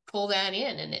I pull that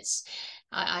in. And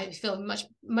I feel much,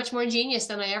 much more ingenious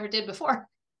than I ever did before.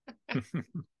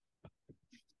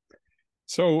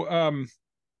 So,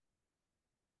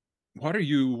 what are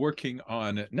you working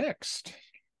on next?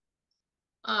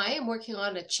 I am working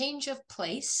on A Change of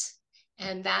Place,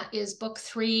 and that is book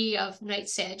 3 of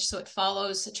Night's Edge. So it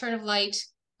follows A Turn of Light,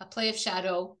 A Play of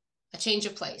Shadow, A Change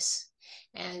of Place.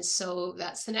 And so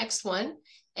that's the next one.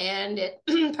 And it,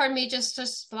 pardon me,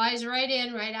 just flies right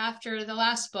in right after the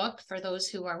last book for those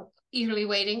who are eagerly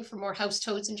waiting for more House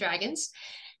Toads and Dragons.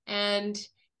 And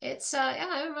it's,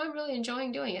 I'm really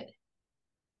enjoying doing it.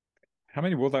 How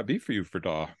many will that be for you for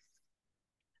DAW?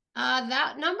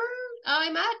 That number,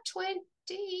 I'm at 20.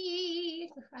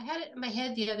 I had it in my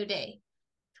head the other day.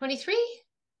 23?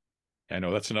 I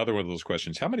know that's another one of those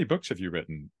questions. How many books have you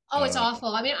written? Oh, it's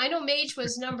awful. I mean, I know Mage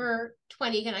was number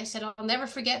 20, and I said I'll never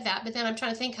forget that. But then I'm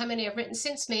trying to think how many I've written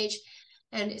since Mage,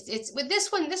 and it's with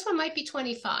this one. This one might be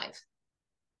 25.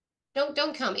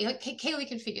 Don't come. Kaylee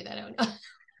can figure that out.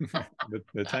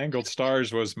 the Tangled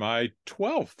Stars was my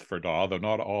 12th for DAW, though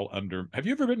not all under. Have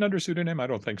you ever written under pseudonym? I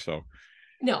don't think so.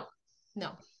 No.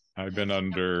 I've been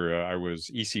under, I was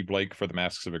E.C. Blake for the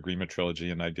Masks of Agreement trilogy,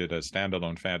 and I did a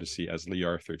standalone fantasy as Lee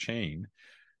Arthur Chane.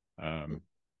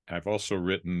 I've also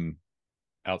written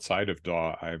outside of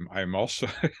DAW. I'm also,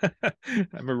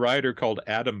 I'm a writer called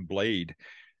Adam Blade,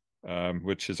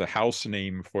 which is a house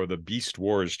name for the Beast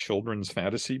Wars children's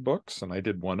fantasy books, and I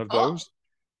did one of those.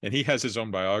 And he has his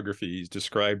own biography. He's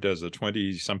described as a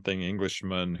 20-something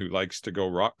Englishman who likes to go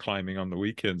rock climbing on the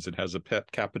weekends and has a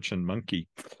pet capuchin monkey.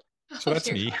 So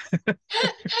that's me.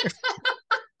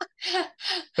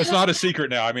 It's not a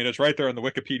secret now. I mean, it's right there on the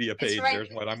Wikipedia page. Right,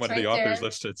 there's one. I'm one of the authors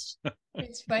listed.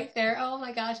 It's right there. Oh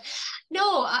my gosh.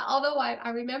 No, although I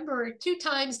remember 2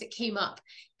 times that came up.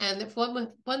 And the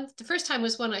first time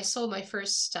was when I sold my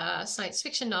first science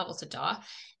fiction novel to DAW.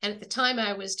 And at the time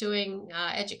I was doing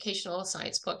educational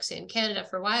science books in Canada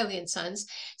for Wiley & Sons.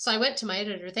 So I went to my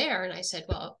editor there and I said,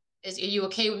 well, are you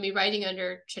okay with me writing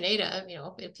under Czerneda?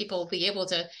 People will be able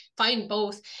to find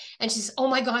both. And she says, oh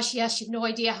my gosh, yes, you have no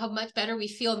idea how much better we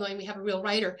feel knowing we have a real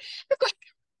writer. Okay.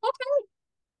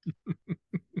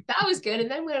 That was good. And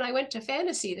then when I went to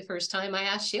fantasy the first time, I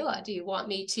asked Sheila, do you want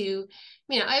me to,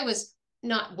 I was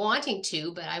not wanting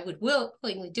to, but I would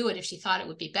willingly do it if she thought it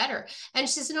would be better. And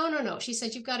she says, no. She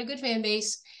said, you've got a good fan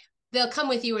base. They'll come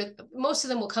with you, or most of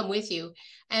them will come with you.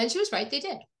 And she was right. They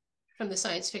did. From the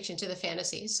science fiction to the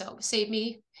fantasy. So save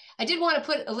me. I did want to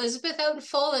put Elizabeth out in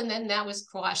full, and then that was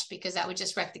quashed because that would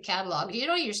just wreck the catalog.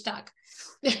 You're stuck.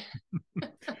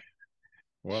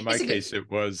 Well, in my case, it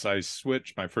was, I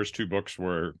switched. My first 2 books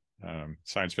were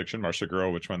science fiction, Marcia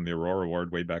Gurrow, which won the Aurora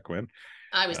Award way back when.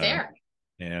 I was there.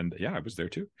 And yeah, I was there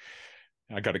too.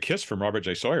 I got a kiss from Robert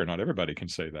J. Sawyer. Not everybody can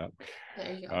say that.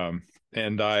 There you go.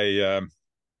 And I,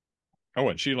 oh,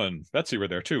 and Sheila and Betsy were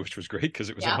there too, which was great because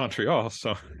it was in Montreal.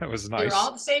 So that was nice. They were all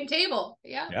at the same table.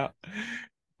 Yeah.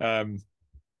 Yeah.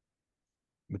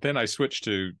 But then I switched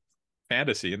to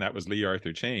fantasy, and that was Lee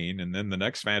Arthur Chane. And then the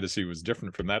next fantasy was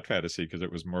different from that fantasy because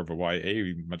it was more of a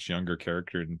YA, much younger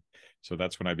character. And so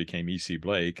that's when I became E.C.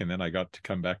 Blake. And then I got to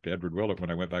come back to Edward Willett when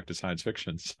I went back to science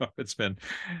fiction. So it's been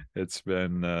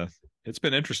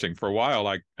interesting. For a while,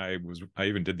 I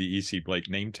even did the E.C. Blake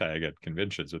name tag at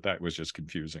conventions, but that was just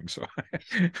confusing. So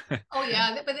oh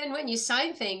yeah, but then when you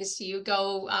sign things, you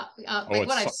go like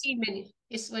what I've seen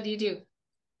is what do you do?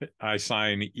 I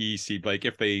sign E.C. Blake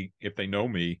if they know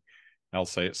me. I'll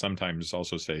say it sometimes,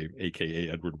 also say AKA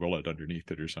Edward Willett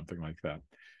underneath it or something like that.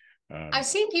 I've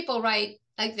seen people write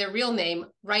like their real name,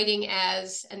 writing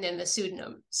as, and then the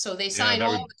pseudonym. So they sign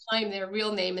the time their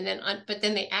real name, and then but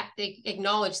then they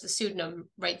acknowledge the pseudonym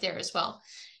right there as well.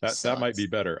 That might be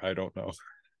better. I don't know.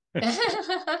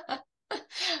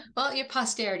 Well, your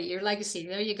posterity, your legacy.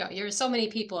 There you go. You're so many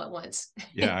people at once.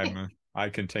 Yeah, I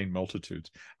contain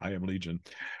multitudes. I am legion.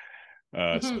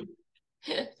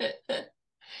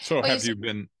 So well,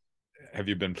 have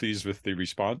you been pleased with the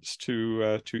response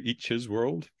to Each His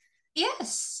World?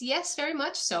 Yes, very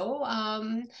much so.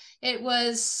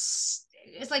 It's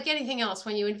like anything else.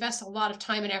 When you invest a lot of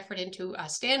time and effort into a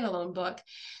standalone book,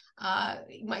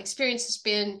 my experience has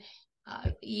been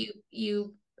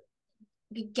it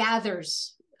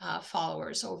gathers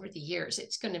followers over the years.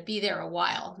 It's going to be there a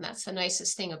while, and that's the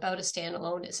nicest thing about a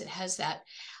standalone is it has that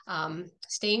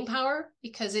staying power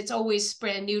because it's always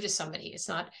brand new to somebody. It's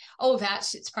not,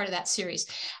 it's part of that series.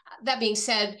 That being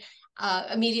said,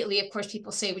 immediately, of course,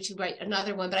 people say, would you write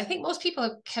another one? But I think most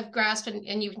people have grasped,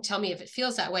 and you can tell me if it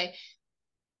feels that way.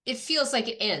 It feels like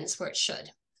it ends where it should.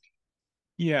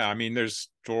 Yeah, I mean, there's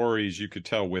stories you could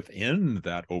tell within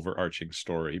that overarching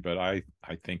story, but I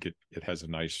think it has a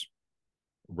nice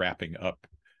wrapping up.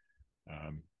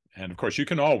 And of course, you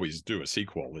can always do a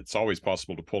sequel. It's always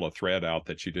possible to pull a thread out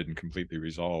that you didn't completely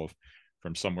resolve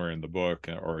from somewhere in the book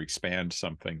or expand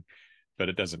something, but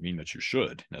it doesn't mean that you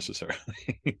should necessarily.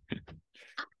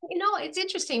 It's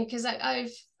interesting because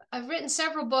I've written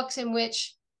several books in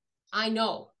which I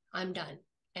know I'm done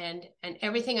and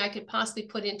everything I could possibly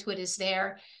put into it is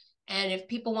there. And if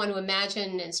people want to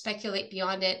imagine and speculate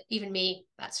beyond it, even me,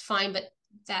 that's fine. But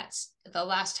that's the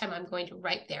last time I'm going to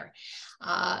write there.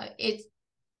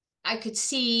 I could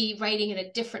see writing in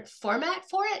a different format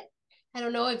for it. I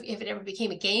don't know if it ever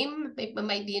became a game. I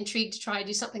might be intrigued to try to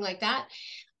do something like that.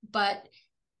 But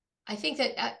I think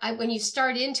that when you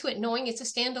start into it, knowing it's a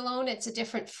standalone, it's a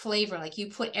different flavor. Like you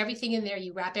put everything in there,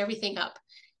 you wrap everything up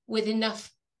with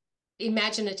enough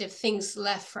imaginative things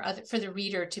left for the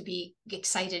reader to be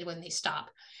excited when they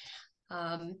stop.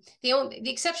 The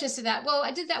exceptions to that, well,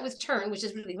 I did that with Turn, which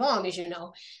is really long, as you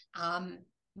know.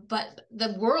 But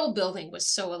the world building was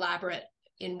so elaborate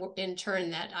in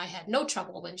Turn that I had no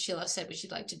trouble when Sheila said, would you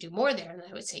like to do more there? And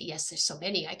I would say, yes, there's so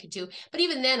many I could do. But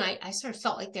even then, I sort of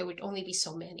felt like there would only be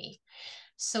so many.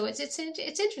 So it's interesting.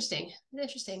 It's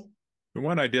interesting. The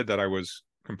one I did that I was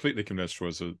completely convinced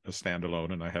was a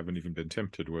standalone, and I haven't even been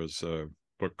tempted, was a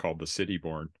book called The City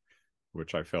Born,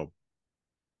 which I felt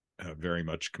very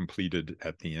much completed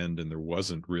at the end, and there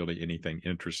wasn't really anything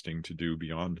interesting to do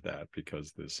beyond that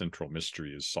because the central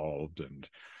mystery is solved, and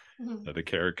the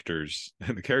characters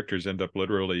end up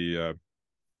literally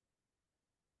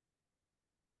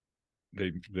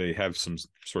they have some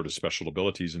sort of special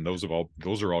abilities, and those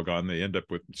are all gone. They end up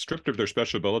with stripped of their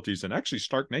special abilities and actually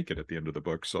stark naked at the end of the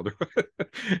book. So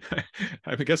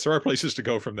I guess there are places to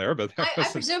go from there, but I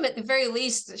presume at the very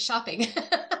least shopping.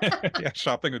 Yeah,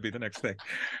 shopping would be the next thing.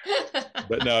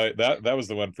 But no, that was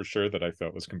the one for sure that I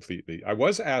felt was completely. I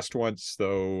was asked once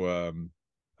though,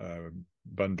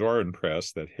 Bundoran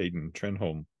Press that Hayden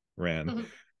Trenholm ran.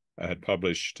 Had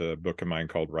published a book of mine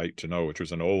called Right to Know, which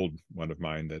was an old one of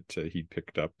mine that he'd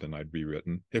picked up and I'd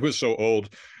rewritten. It was so old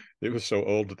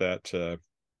that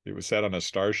it was set on a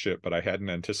starship, but I hadn't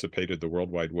anticipated the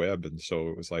World Wide Web, and so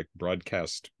it was like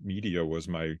broadcast media was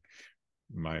my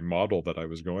model that I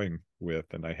was going with,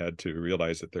 and I had to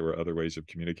realize that there were other ways of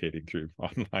communicating through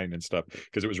online and stuff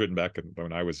because it was written back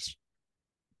when I was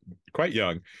quite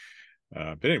young.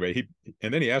 But anyway,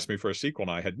 then he asked me for a sequel,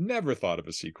 and I had never thought of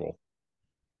a sequel.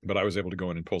 But I was able to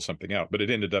go in and pull something out. But it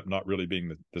ended up not really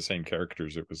being the same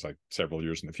characters. It was like several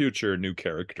years in the future, new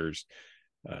characters.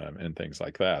 and things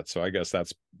like that. So I guess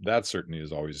that certainly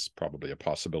is always probably a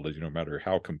possibility. No matter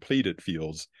how complete it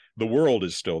feels, the world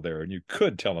is still there, and you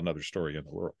could tell another story in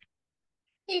the world.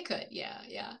 You could, yeah,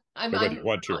 yeah. But whether you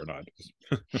want to or not.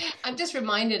 I'm just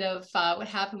reminded of what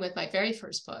happened with my very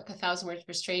first book, A Thousand Words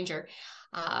for a Stranger.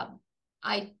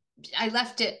 I I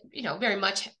left it, very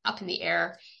much up in the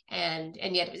air, and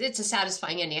yet it's a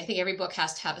satisfying ending. I think every book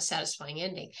has to have a satisfying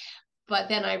ending. But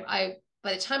then I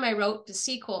by the time I wrote the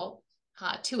sequel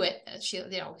to it,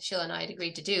 Sheila and I had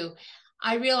agreed to do,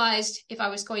 I realized if I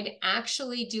was going to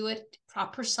actually do it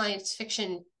proper science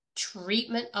fiction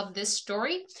treatment of this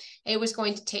story, it was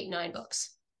going to take 9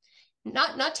 books,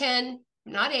 not 10,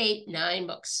 not 8, 9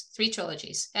 books, 3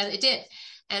 trilogies, and it did.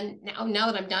 And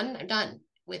now that I'm done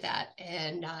with that.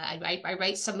 And I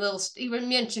write some little, you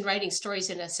mentioned writing stories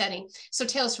in a setting. So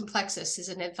Tales from Plexus is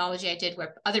an anthology I did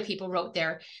where other people wrote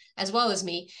there as well as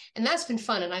me. And that's been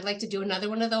fun. And I'd like to do another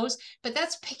one of those, but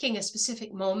that's picking a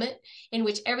specific moment in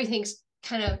which everything's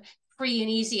kind of free and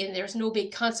easy and there's no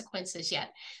big consequences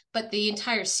yet. But the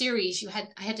entire series, I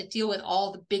had to deal with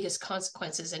all the biggest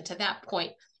consequences. And to that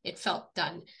point, it felt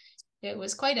done. It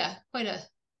was quite a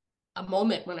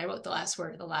moment when I wrote the last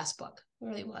word of the last book. It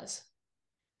really was.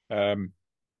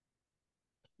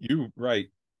 You write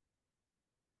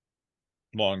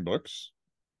long books.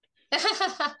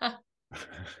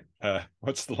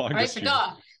 What's the longest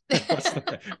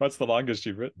what's the longest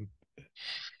you've written?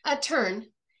 A turn.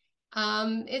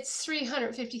 It's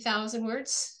 350,000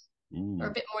 words. Ooh. Or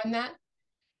a bit more than that.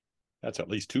 That's at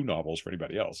least 2 novels for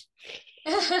anybody else.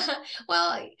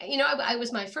 Well, I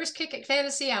was my first kick at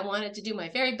fantasy. I wanted to do my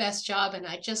very best job, and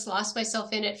I just lost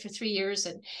myself in it for 3 years.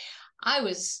 And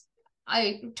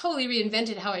I totally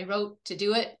reinvented how I wrote to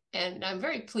do it, and I'm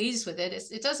very pleased with it.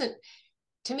 It doesn't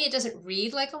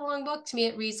read like a long book. To me,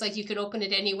 it reads like you could open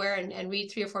it anywhere and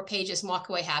read 3 or 4 pages and walk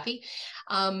away happy,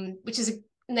 which is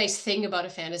a nice thing about a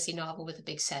fantasy novel with a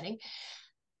big setting.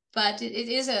 But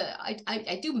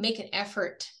I do make an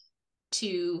effort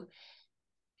to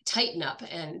tighten up,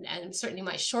 and certainly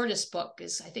my shortest book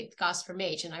is, I think, The Gossamer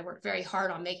Mage, and I worked very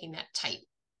hard on making that tight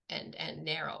and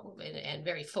narrow and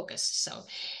very focused. So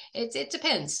it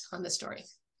depends on the story.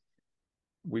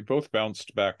 We both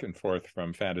bounced back and forth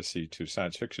from fantasy to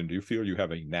science fiction. Do you feel you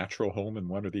have a natural home in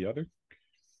one or the other?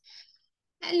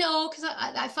 No, because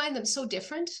I find them so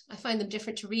different. I find them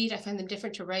different to read. I find them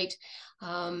different to write.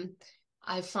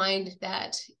 I find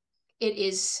that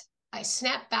I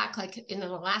snap back like in an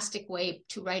elastic way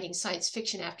to writing science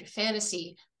fiction after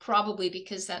fantasy, probably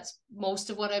because that's most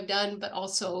of what I've done, but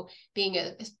also being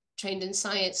trained in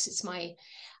science, it's my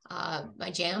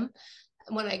jam.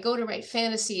 When I go to write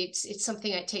fantasy, it's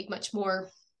something I take much more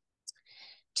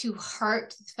to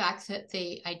heart, the fact that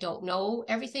I don't know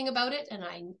everything about it, and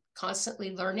I'm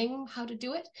constantly learning how to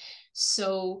do it.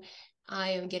 So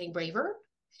I am getting braver.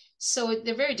 So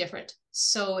they're very different.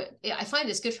 So I find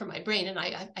it's good for my brain. And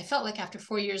I felt like after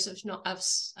 4 years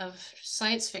of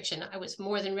science fiction, I was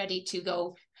more than ready to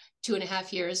go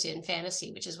 2.5 years in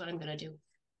fantasy, which is what I'm going to do.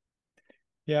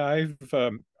 Yeah,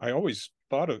 I always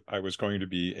thought I was going to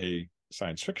be a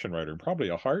science fiction writer, probably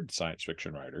a hard science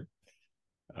fiction writer.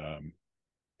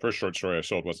 First short story I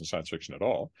sold wasn't science fiction at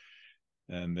all.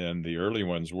 And then the early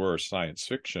ones were science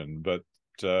fiction, but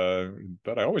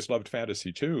I always loved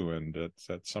fantasy too. And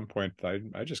at some point,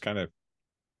 I just kind of,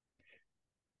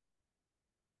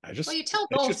 well, you tell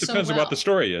both. It just depends on what the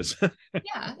story is.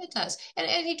 Yeah, it does,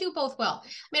 and you do both well. I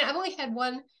mean, I've only had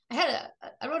one. I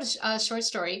wrote a short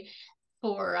story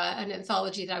for an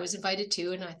anthology that I was invited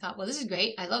to, and I thought, well, this is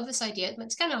great. I love this idea.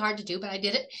 It's kind of hard to do, but I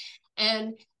did it.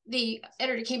 And the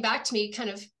editor came back to me kind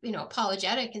of,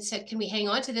 apologetic and said, can we hang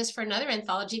on to this for another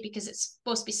anthology because it's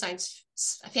supposed to be science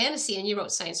fantasy and you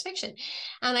wrote science fiction?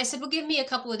 And I said, well, give me a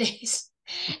couple of days.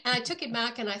 And I took it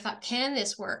back and I thought, can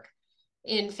this work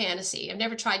in fantasy? I've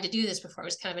never tried to do this before. It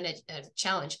was kind of a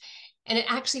challenge. And it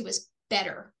actually was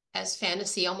better as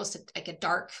fantasy, almost like a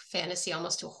dark fantasy,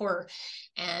 almost to horror.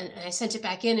 And I sent it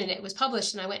back in and it was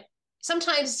published. And I went,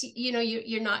 sometimes,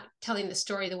 you're not telling the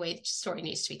story the way the story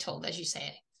needs to be told, as you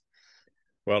say.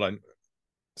 Well, and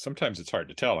sometimes it's hard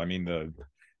to tell. I mean,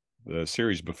 the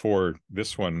series before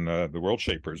this one, The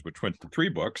Worldshapers, which went to 3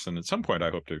 books, and at some point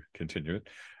I hope to continue it,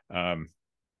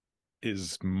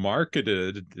 is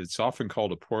marketed. It's often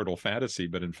called a portal fantasy,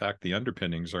 but in fact, the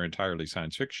underpinnings are entirely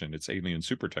science fiction. It's alien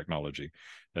super technology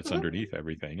that's underneath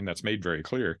everything, and that's made very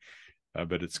clear.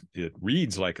 But it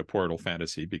reads like a portal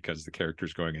fantasy because the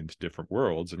character's going into different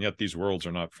worlds, and yet these worlds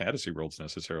are not fantasy worlds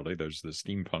necessarily. There's the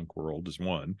steampunk world is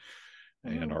one,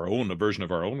 and a version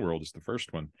of our own world is the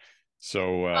first one.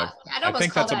 So I'd I almost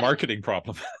think call that's a that marketing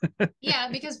problem. yeah,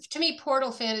 because to me,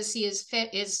 portal fantasy is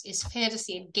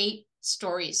fantasy, and gate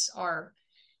stories are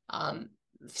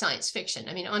science fiction.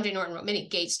 I mean, Andre Norton wrote many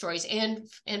gate stories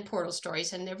and portal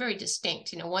stories, and they're very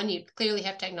distinct. You know, one you clearly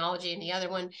have technology, and the other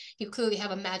one you clearly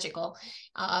have a magical,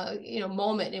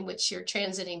 moment in which you're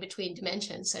transiting between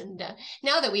dimensions. And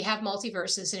now that we have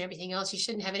multiverses and everything else, you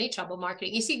shouldn't have any trouble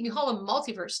marketing. You see, we call them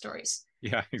multiverse stories.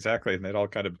 Yeah, exactly. And that all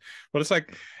kind of, well, it's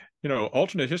like,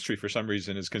 alternate history for some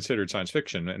reason is considered science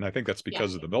fiction. And I think that's Yeah.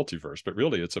 because of the multiverse, but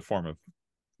really it's a form of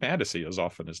fantasy as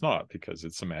often as not, because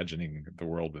it's imagining the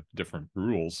world with different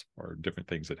rules or different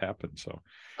things that happen. So,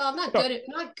 Well,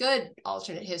 not good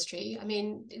alternate history. I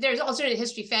mean, there's alternate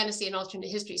history fantasy and alternate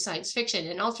history science fiction.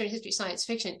 And alternate history science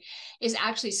fiction is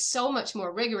actually so much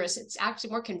more rigorous. It's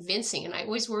actually more convincing. And it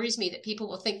always worries me that people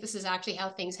will think this is actually how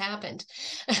things happened.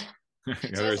 yeah, So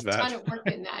there's there's a that. ton of work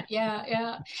in that. Yeah,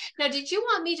 yeah. Now, did you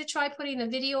want me to try putting the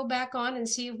video back on and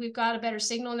see if we've got a better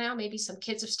signal now? Maybe some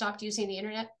kids have stopped using the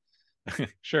internet.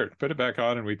 Sure. Put it back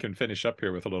on and we can finish up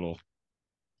here with a little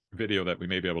video that we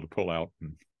may be able to pull out.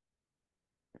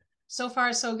 So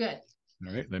far, so good.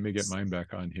 All right. Let me get mine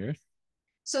back on here.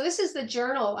 So this is the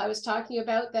journal I was talking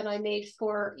about that I made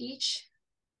for each.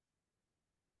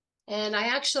 And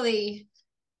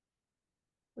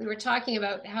we were talking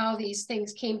about how these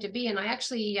things came to be. And I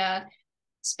actually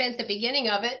spent the beginning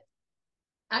of it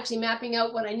actually mapping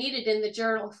out what I needed in the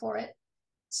journal for it.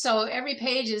 So every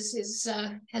page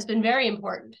has been very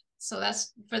important. So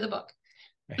that's for the book.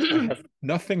 I have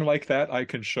nothing like that I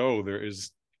can show.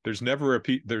 There's never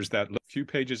there's that few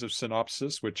pages of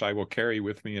synopsis, which I will carry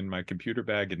with me in my computer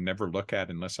bag and never look at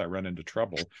unless I run into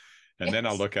trouble. And Yes. then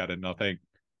I'll look at it and I'll think,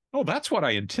 oh, that's what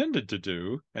I intended to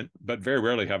do. But very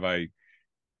rarely have I.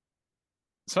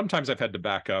 Sometimes I've had to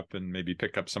back up and maybe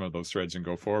pick up some of those threads and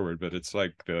go forward. But it's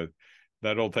like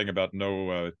that old thing about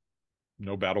no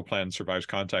battle plan survives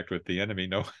contact with the enemy.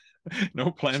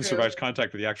 No plan True. survives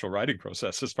contact with the actual writing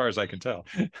process, as far as I can tell.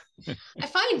 I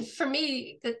find for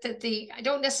me that I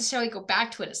don't necessarily go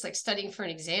back to it. It's like studying for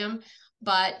an exam,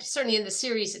 but certainly in the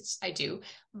series, I do.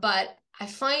 But I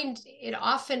find it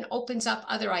often opens up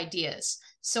other ideas.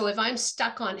 So if I'm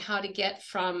stuck on how to get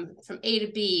from A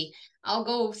to B, I'll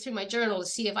go through my journal to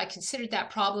see if I considered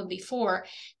that problem before,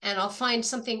 and I'll find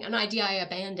an idea I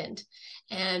abandoned,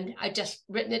 and I just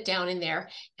written it down in there,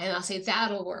 and I'll say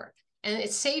that'll work. And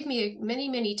it saved me many,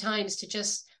 many times to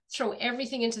just throw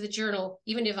everything into the journal,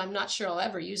 even if I'm not sure I'll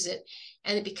ever use it.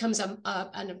 And it becomes a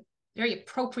very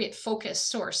appropriate focus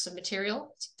source of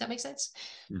material. Does that make sense?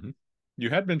 Mm-hmm.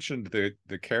 You had mentioned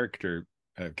the character,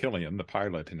 Killian, the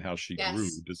pilot, and how she grew.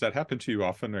 Does that happen to you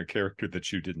often? A character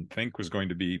that you didn't think was going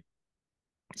to be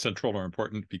central or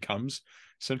important becomes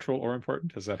central or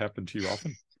important? Has that happened to you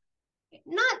often?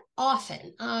 Not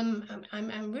often.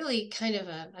 I'm really kind of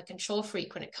a control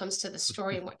freak when it comes to the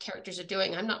story and what characters are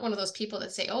doing. I'm not one of those people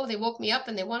that say, "Oh, they woke me up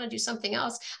and they want to do something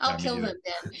else. I'll kill them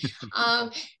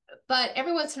then." But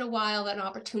every once in a while, an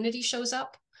opportunity shows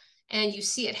up, and you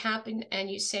see it happen, and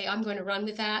you say, "I'm going to run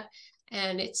with that."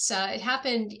 And it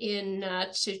happened in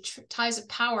Ties of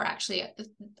Power. Actually,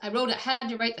 I had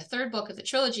to write the third book of the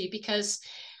trilogy because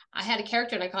I had a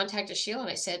character, and I contacted Sheila, and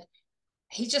I said,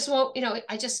 he just won't,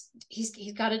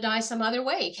 he's got to die some other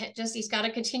way. He's got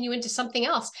to continue into something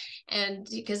else. And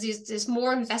because there's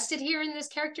more invested here in this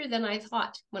character than I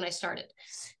thought when I started.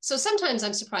 So sometimes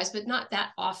I'm surprised, but not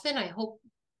that often. I hope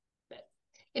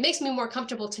it makes me more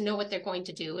comfortable to know what they're going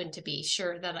to do and to be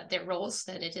sure that their roles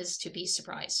than it is to be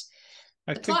surprised.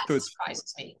 The plot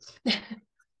surprises me.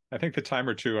 I think the time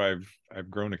or two I've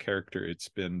grown a character, it's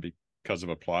been because of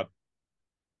a plot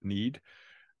need.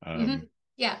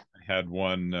 Yeah. I had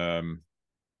one,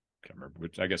 can't remember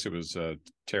which, I guess it was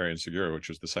Terra and Segura, which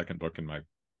was the second book in my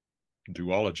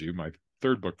duology, my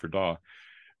third book for DAW.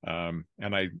 And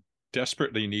I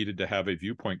desperately needed to have a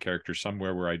viewpoint character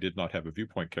somewhere where I did not have a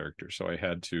viewpoint character. So I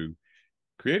had to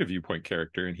create a viewpoint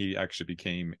character, and he actually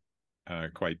became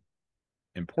quite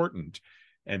important.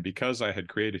 And because I had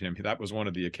created him, that was one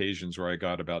of the occasions where I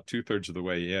got about 2/3 of the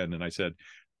way in, and I said,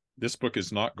 this book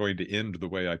is not going to end the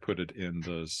way I put it in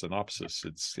the synopsis.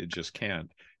 It just can't.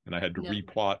 And I had to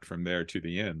replot from there to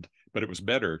the end, but it was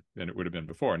better than it would have been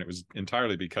before. And it was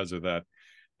entirely because of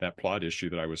that plot issue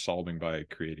that I was solving by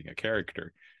creating a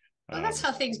character. Well, that's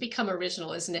how things become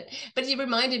original, isn't it? But you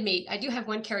reminded me, I do have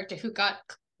one character who got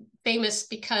famous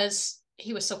because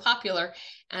he was so popular,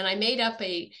 and I made up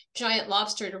a giant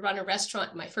lobster to run a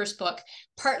restaurant in my first book,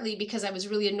 partly because I was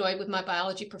really annoyed with my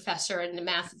biology professor and the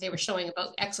math that they were showing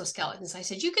about exoskeletons. I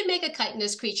said, you can make a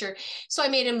chitinous creature. So I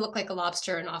made him look like a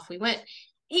lobster, and off we went.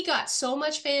 He got so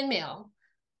much fan mail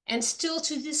And still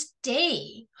to this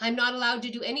day, I'm not allowed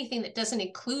to do anything that doesn't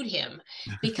include him,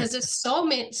 because there's so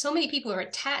many people who are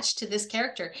attached to this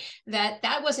character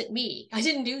that wasn't me. I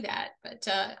didn't do that, but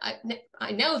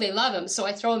I know they love him, so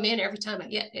I throw him in every time I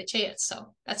get a chance.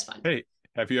 So that's fun. Hey,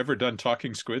 have you ever done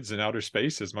talking squids in outer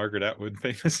space, as Margaret Atwood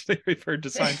famously referred to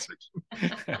science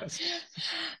fiction? Yes.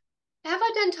 Have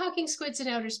I done talking squids in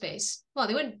outer space? Well,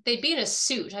 they'd be in a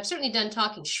suit. I've certainly done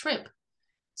talking shrimp.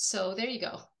 So there you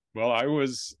go. Well, I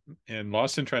was in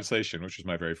Lost in Translation, which was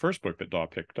my very first book that DAW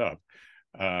picked up.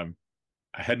 I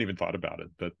hadn't even thought about it,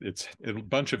 but it's a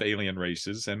bunch of alien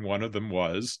races, and one of them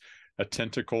was a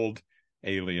tentacled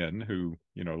alien who,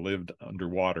 lived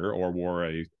underwater or wore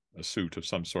a suit of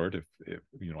some sort, if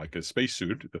like a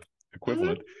spacesuit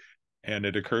equivalent. Mm-hmm. And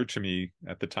it occurred to me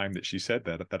at the time that she said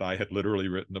that I had literally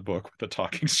written a book with a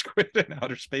talking squid in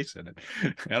outer space in it,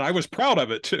 and I was proud of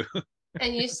it too.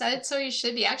 And you said so you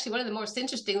should be. Actually, one of the most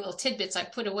interesting little tidbits I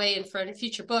put away in for a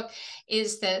future book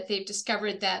is that they've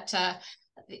discovered that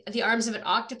the arms of an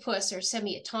octopus are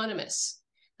semi-autonomous.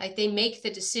 Like, they make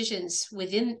the decisions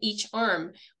within each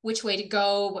arm, which way to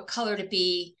go, what color to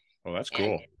be. Oh, that's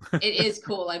cool. It is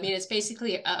cool. I mean, it's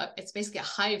basically a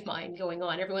hive mind going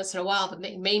on. Every once in a while,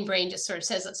 the main brain just sort of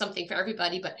says something for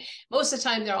everybody, but most of the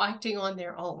time they're acting on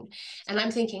their own. And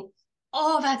I'm thinking,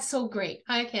 oh, that's so great.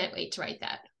 I can't wait to write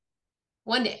that.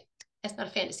 One day. That's not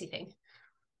a fantasy thing.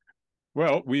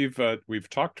 Well, we've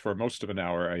talked for most of an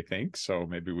hour, I think, so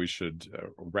maybe we should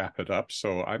wrap it up.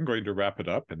 So I'm going to wrap it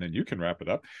up, and then you can wrap it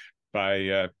up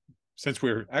by, since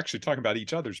we're actually talking about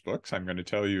each other's books, I'm going to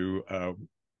tell you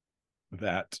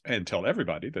that, and tell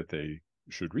everybody that they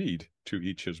should read To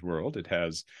Each His World. It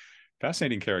has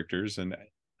fascinating characters and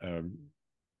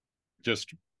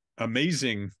just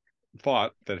amazing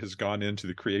thought that has gone into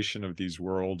the creation of these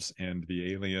worlds and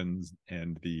the aliens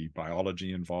and the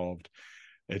biology involved.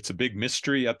 It's a big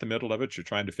mystery at the middle of it. You're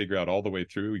trying to figure out all the way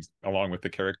through, along with the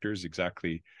characters,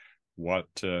 exactly what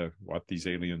these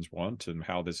aliens want and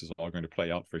how this is all going to play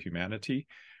out for humanity.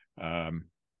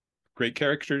 Great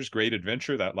characters, great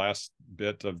adventure. That last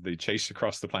bit of the chase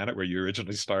across the planet where you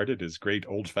originally started is great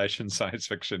old-fashioned science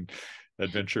fiction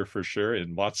adventure for sure,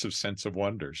 and lots of sense of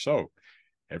wonder. So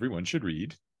everyone should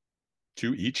read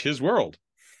To Each His World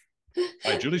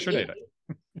by Julie Czerneda.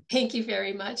 Thank you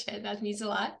very much. That means a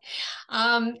lot.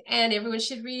 And everyone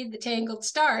should read The Tangled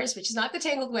Stars, which is not The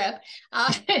Tangled Web,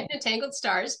 The Tangled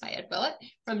Stars by Ed Willett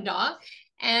from DAW.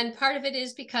 And part of it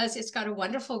is because it's got a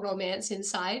wonderful romance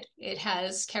inside. It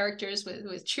has characters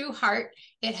with true heart.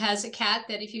 It has a cat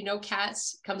that, if you know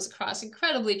cats, comes across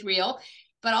incredibly real.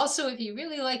 But also, if you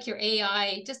really like your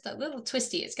AI, just a little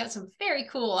twisty, it's got some very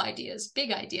cool ideas,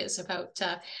 big ideas about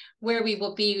where we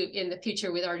will be in the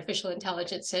future with artificial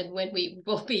intelligence, and when we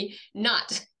will be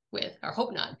not with, or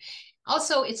hope not.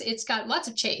 Also, it's got lots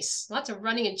of chase, lots of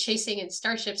running and chasing and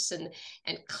starships and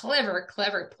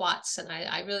clever plots. And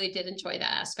I really did enjoy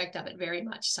that aspect of it very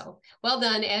much. So well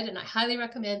done, Ed. And I highly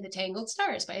recommend The Tangled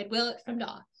Stars by Ed Willett from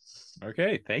DAW.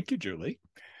 Okay, thank you, Julie.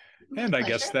 And I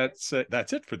guess that's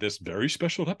it for this very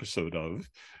special episode of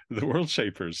The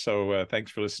Worldshapers. So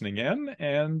thanks for listening in.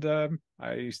 And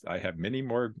I have many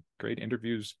more great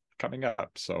interviews coming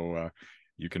up. So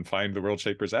you can find The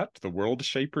Worldshapers at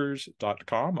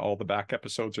theworldshapers.com. All the back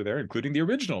episodes are there, including the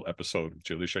original episode with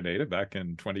Julie Czerneda back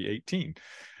in 2018.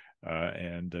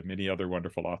 And many other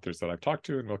wonderful authors that I've talked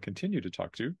to and will continue to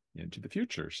talk to into the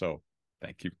future. So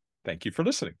thank you. Thank you for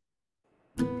listening.